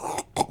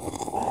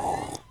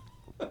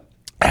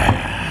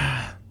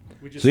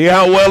 See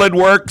how well it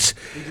works?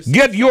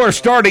 Get your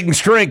Starting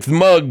Strength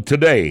mug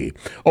today.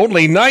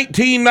 Only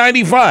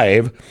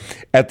 $19.95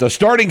 at the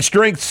Starting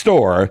Strength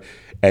store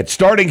at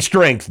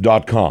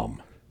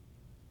startingstrength.com.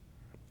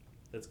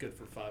 That's good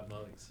for 5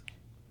 mugs.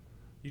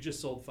 You just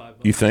sold 5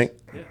 mugs. You think?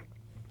 Yeah.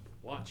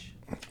 Watch.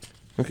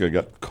 Okay, I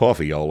got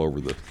coffee all over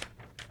the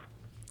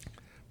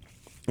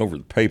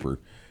paper,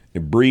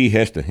 and Bree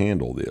has to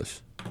handle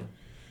this.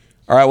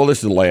 All right, well,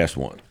 this is the last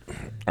one.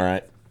 All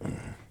right.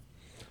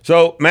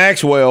 So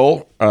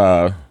Maxwell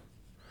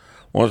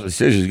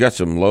says he's got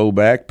some low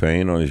back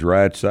pain on his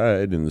right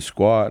side in the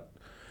squat,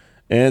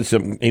 and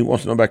he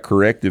wants to know about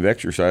corrective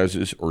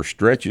exercises or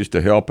stretches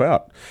to help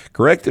out.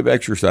 Corrective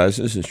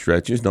exercises and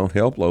stretches don't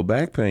help low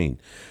back pain,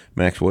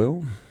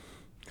 Maxwell.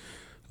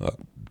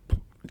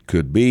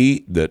 Could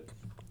be that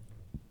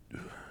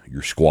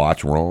your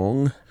squat's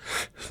wrong.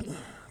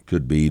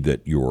 Could be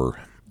that you've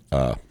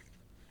got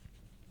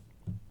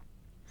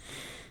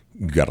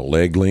a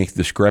leg length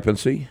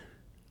discrepancy.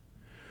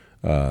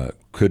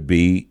 Could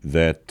be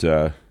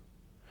that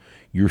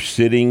you're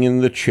sitting in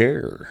the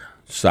chair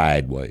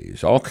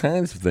sideways. All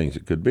kinds of things.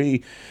 It could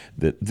be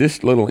that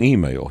this little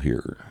email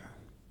here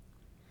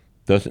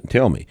doesn't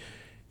tell me.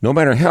 No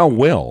matter how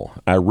well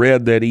I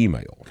read that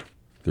email,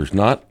 there's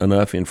not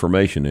enough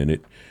information in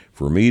it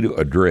for me to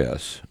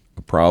address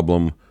a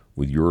problem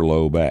with your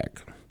low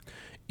back.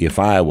 If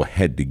I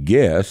had to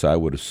guess, I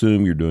would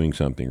assume you're doing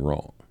something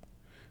wrong.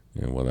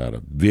 And without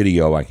a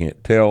video, I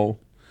can't tell.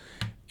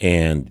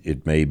 And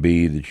it may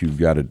be that you've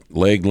got a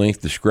leg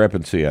length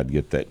discrepancy. I'd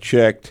get that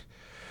checked.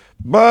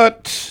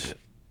 But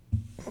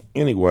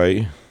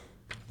anyway,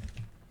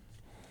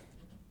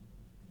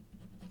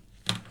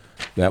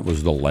 that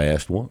was the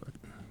last one.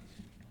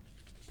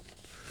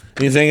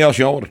 Anything else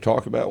y'all want to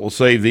talk about? We'll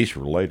save these for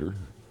later.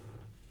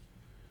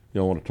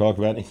 Y'all want to talk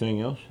about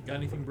anything else? Got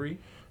anything, Bree?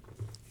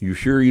 You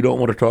sure you don't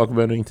want to talk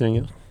about anything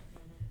else?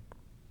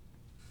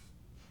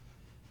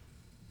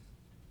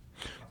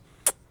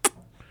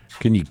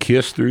 Can you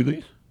kiss through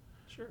these?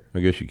 Sure. I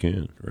guess you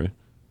can, right?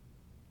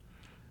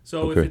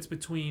 So Okay. if it's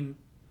between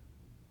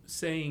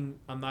saying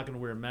I'm not going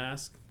to wear a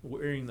mask,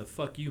 wearing the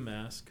fuck you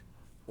mask,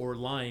 or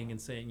lying and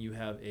saying you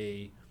have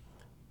a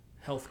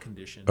health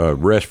condition, A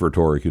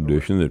respiratory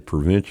condition that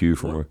prevents you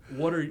from...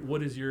 what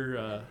is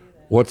your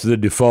What's the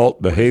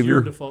default behavior?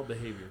 Your default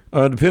behavior?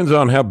 Depends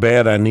on how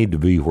bad I need to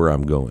be where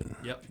I'm going.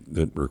 Yep.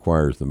 That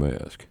requires the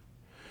mask.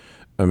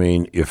 I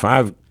mean,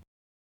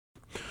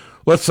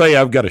 let's say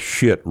I've got a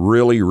shit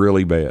really,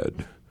 really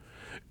bad,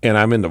 and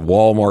I'm in the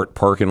Walmart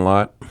parking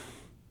lot,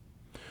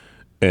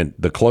 and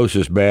the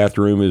closest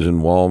bathroom is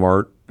in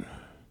Walmart.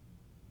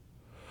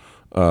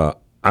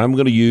 I'm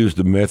going to use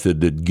the method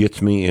that gets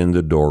me in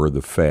the door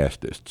the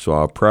fastest. So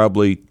I'll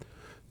probably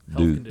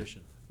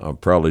condition. I'll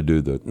probably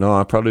do the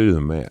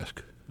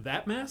mask.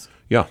 That mask?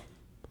 Yeah.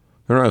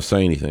 They're not going to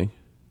say anything.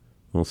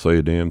 Won't say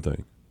a damn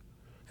thing.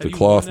 Have The you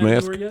cloth worn that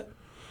mask? door yet?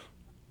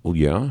 Well,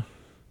 yeah.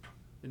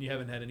 And you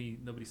haven't had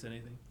nobody said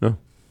anything? No.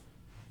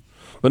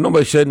 But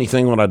nobody said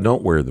anything when I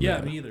don't wear the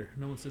mask. Yeah, me either.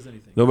 No one says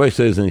anything. Nobody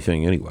says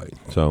anything anyway.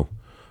 So,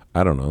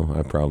 I don't know.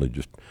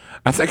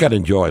 I think I'd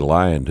enjoy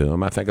lying to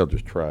them. I think I'll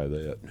just try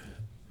that.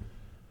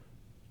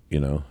 You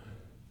know.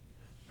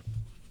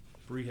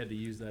 Bree had to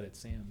use that at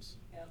Sam's.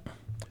 Yep.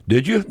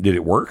 Did you? Did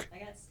it work? I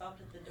got stopped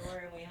at the door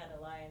and we had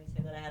to lie and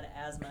say that I had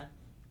asthma.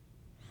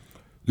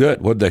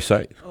 Good. What'd they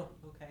say? Oh,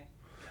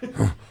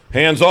 okay.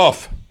 Hands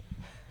off.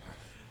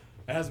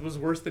 Asthma's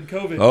worse than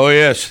COVID. Oh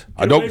yes.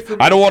 I don't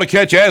want to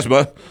catch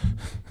asthma.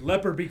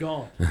 Leper be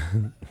gone.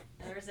 There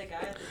was a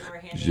guy at the door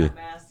handing out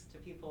masks to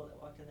people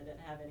that walked in that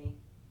didn't have any.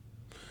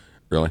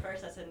 Really? At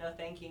first I said no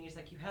thank you, and he's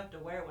like, you have to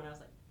wear one. I was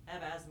like, I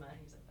have asthma.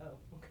 He's like, oh,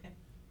 okay.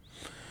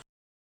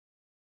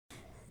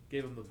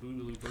 Gave him the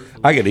boogaloo bird.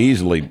 I could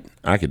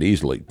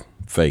easily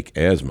fake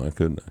asthma,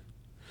 couldn't I?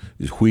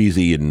 As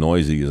wheezy and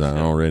noisy as I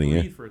already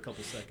am. For a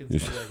couple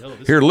seconds.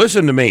 Here,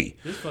 listen to me.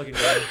 This fucking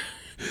guy.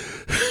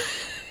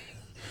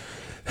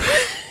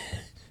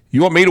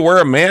 You want me to wear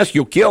a mask?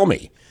 You'll kill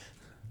me.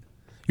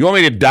 You want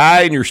me to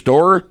die in your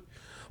store?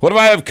 What if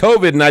I have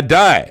COVID and I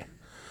die?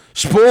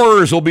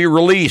 Spores will be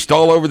released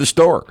all over the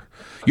store.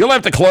 You'll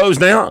have to close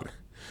down.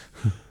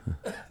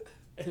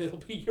 And it'll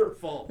be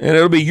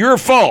your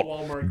fault.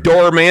 Walmart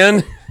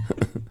doorman.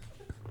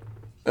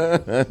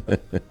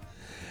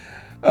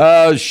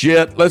 Oh,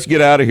 shit. Let's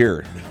get out of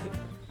here.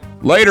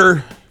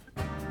 Later.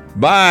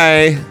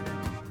 Bye.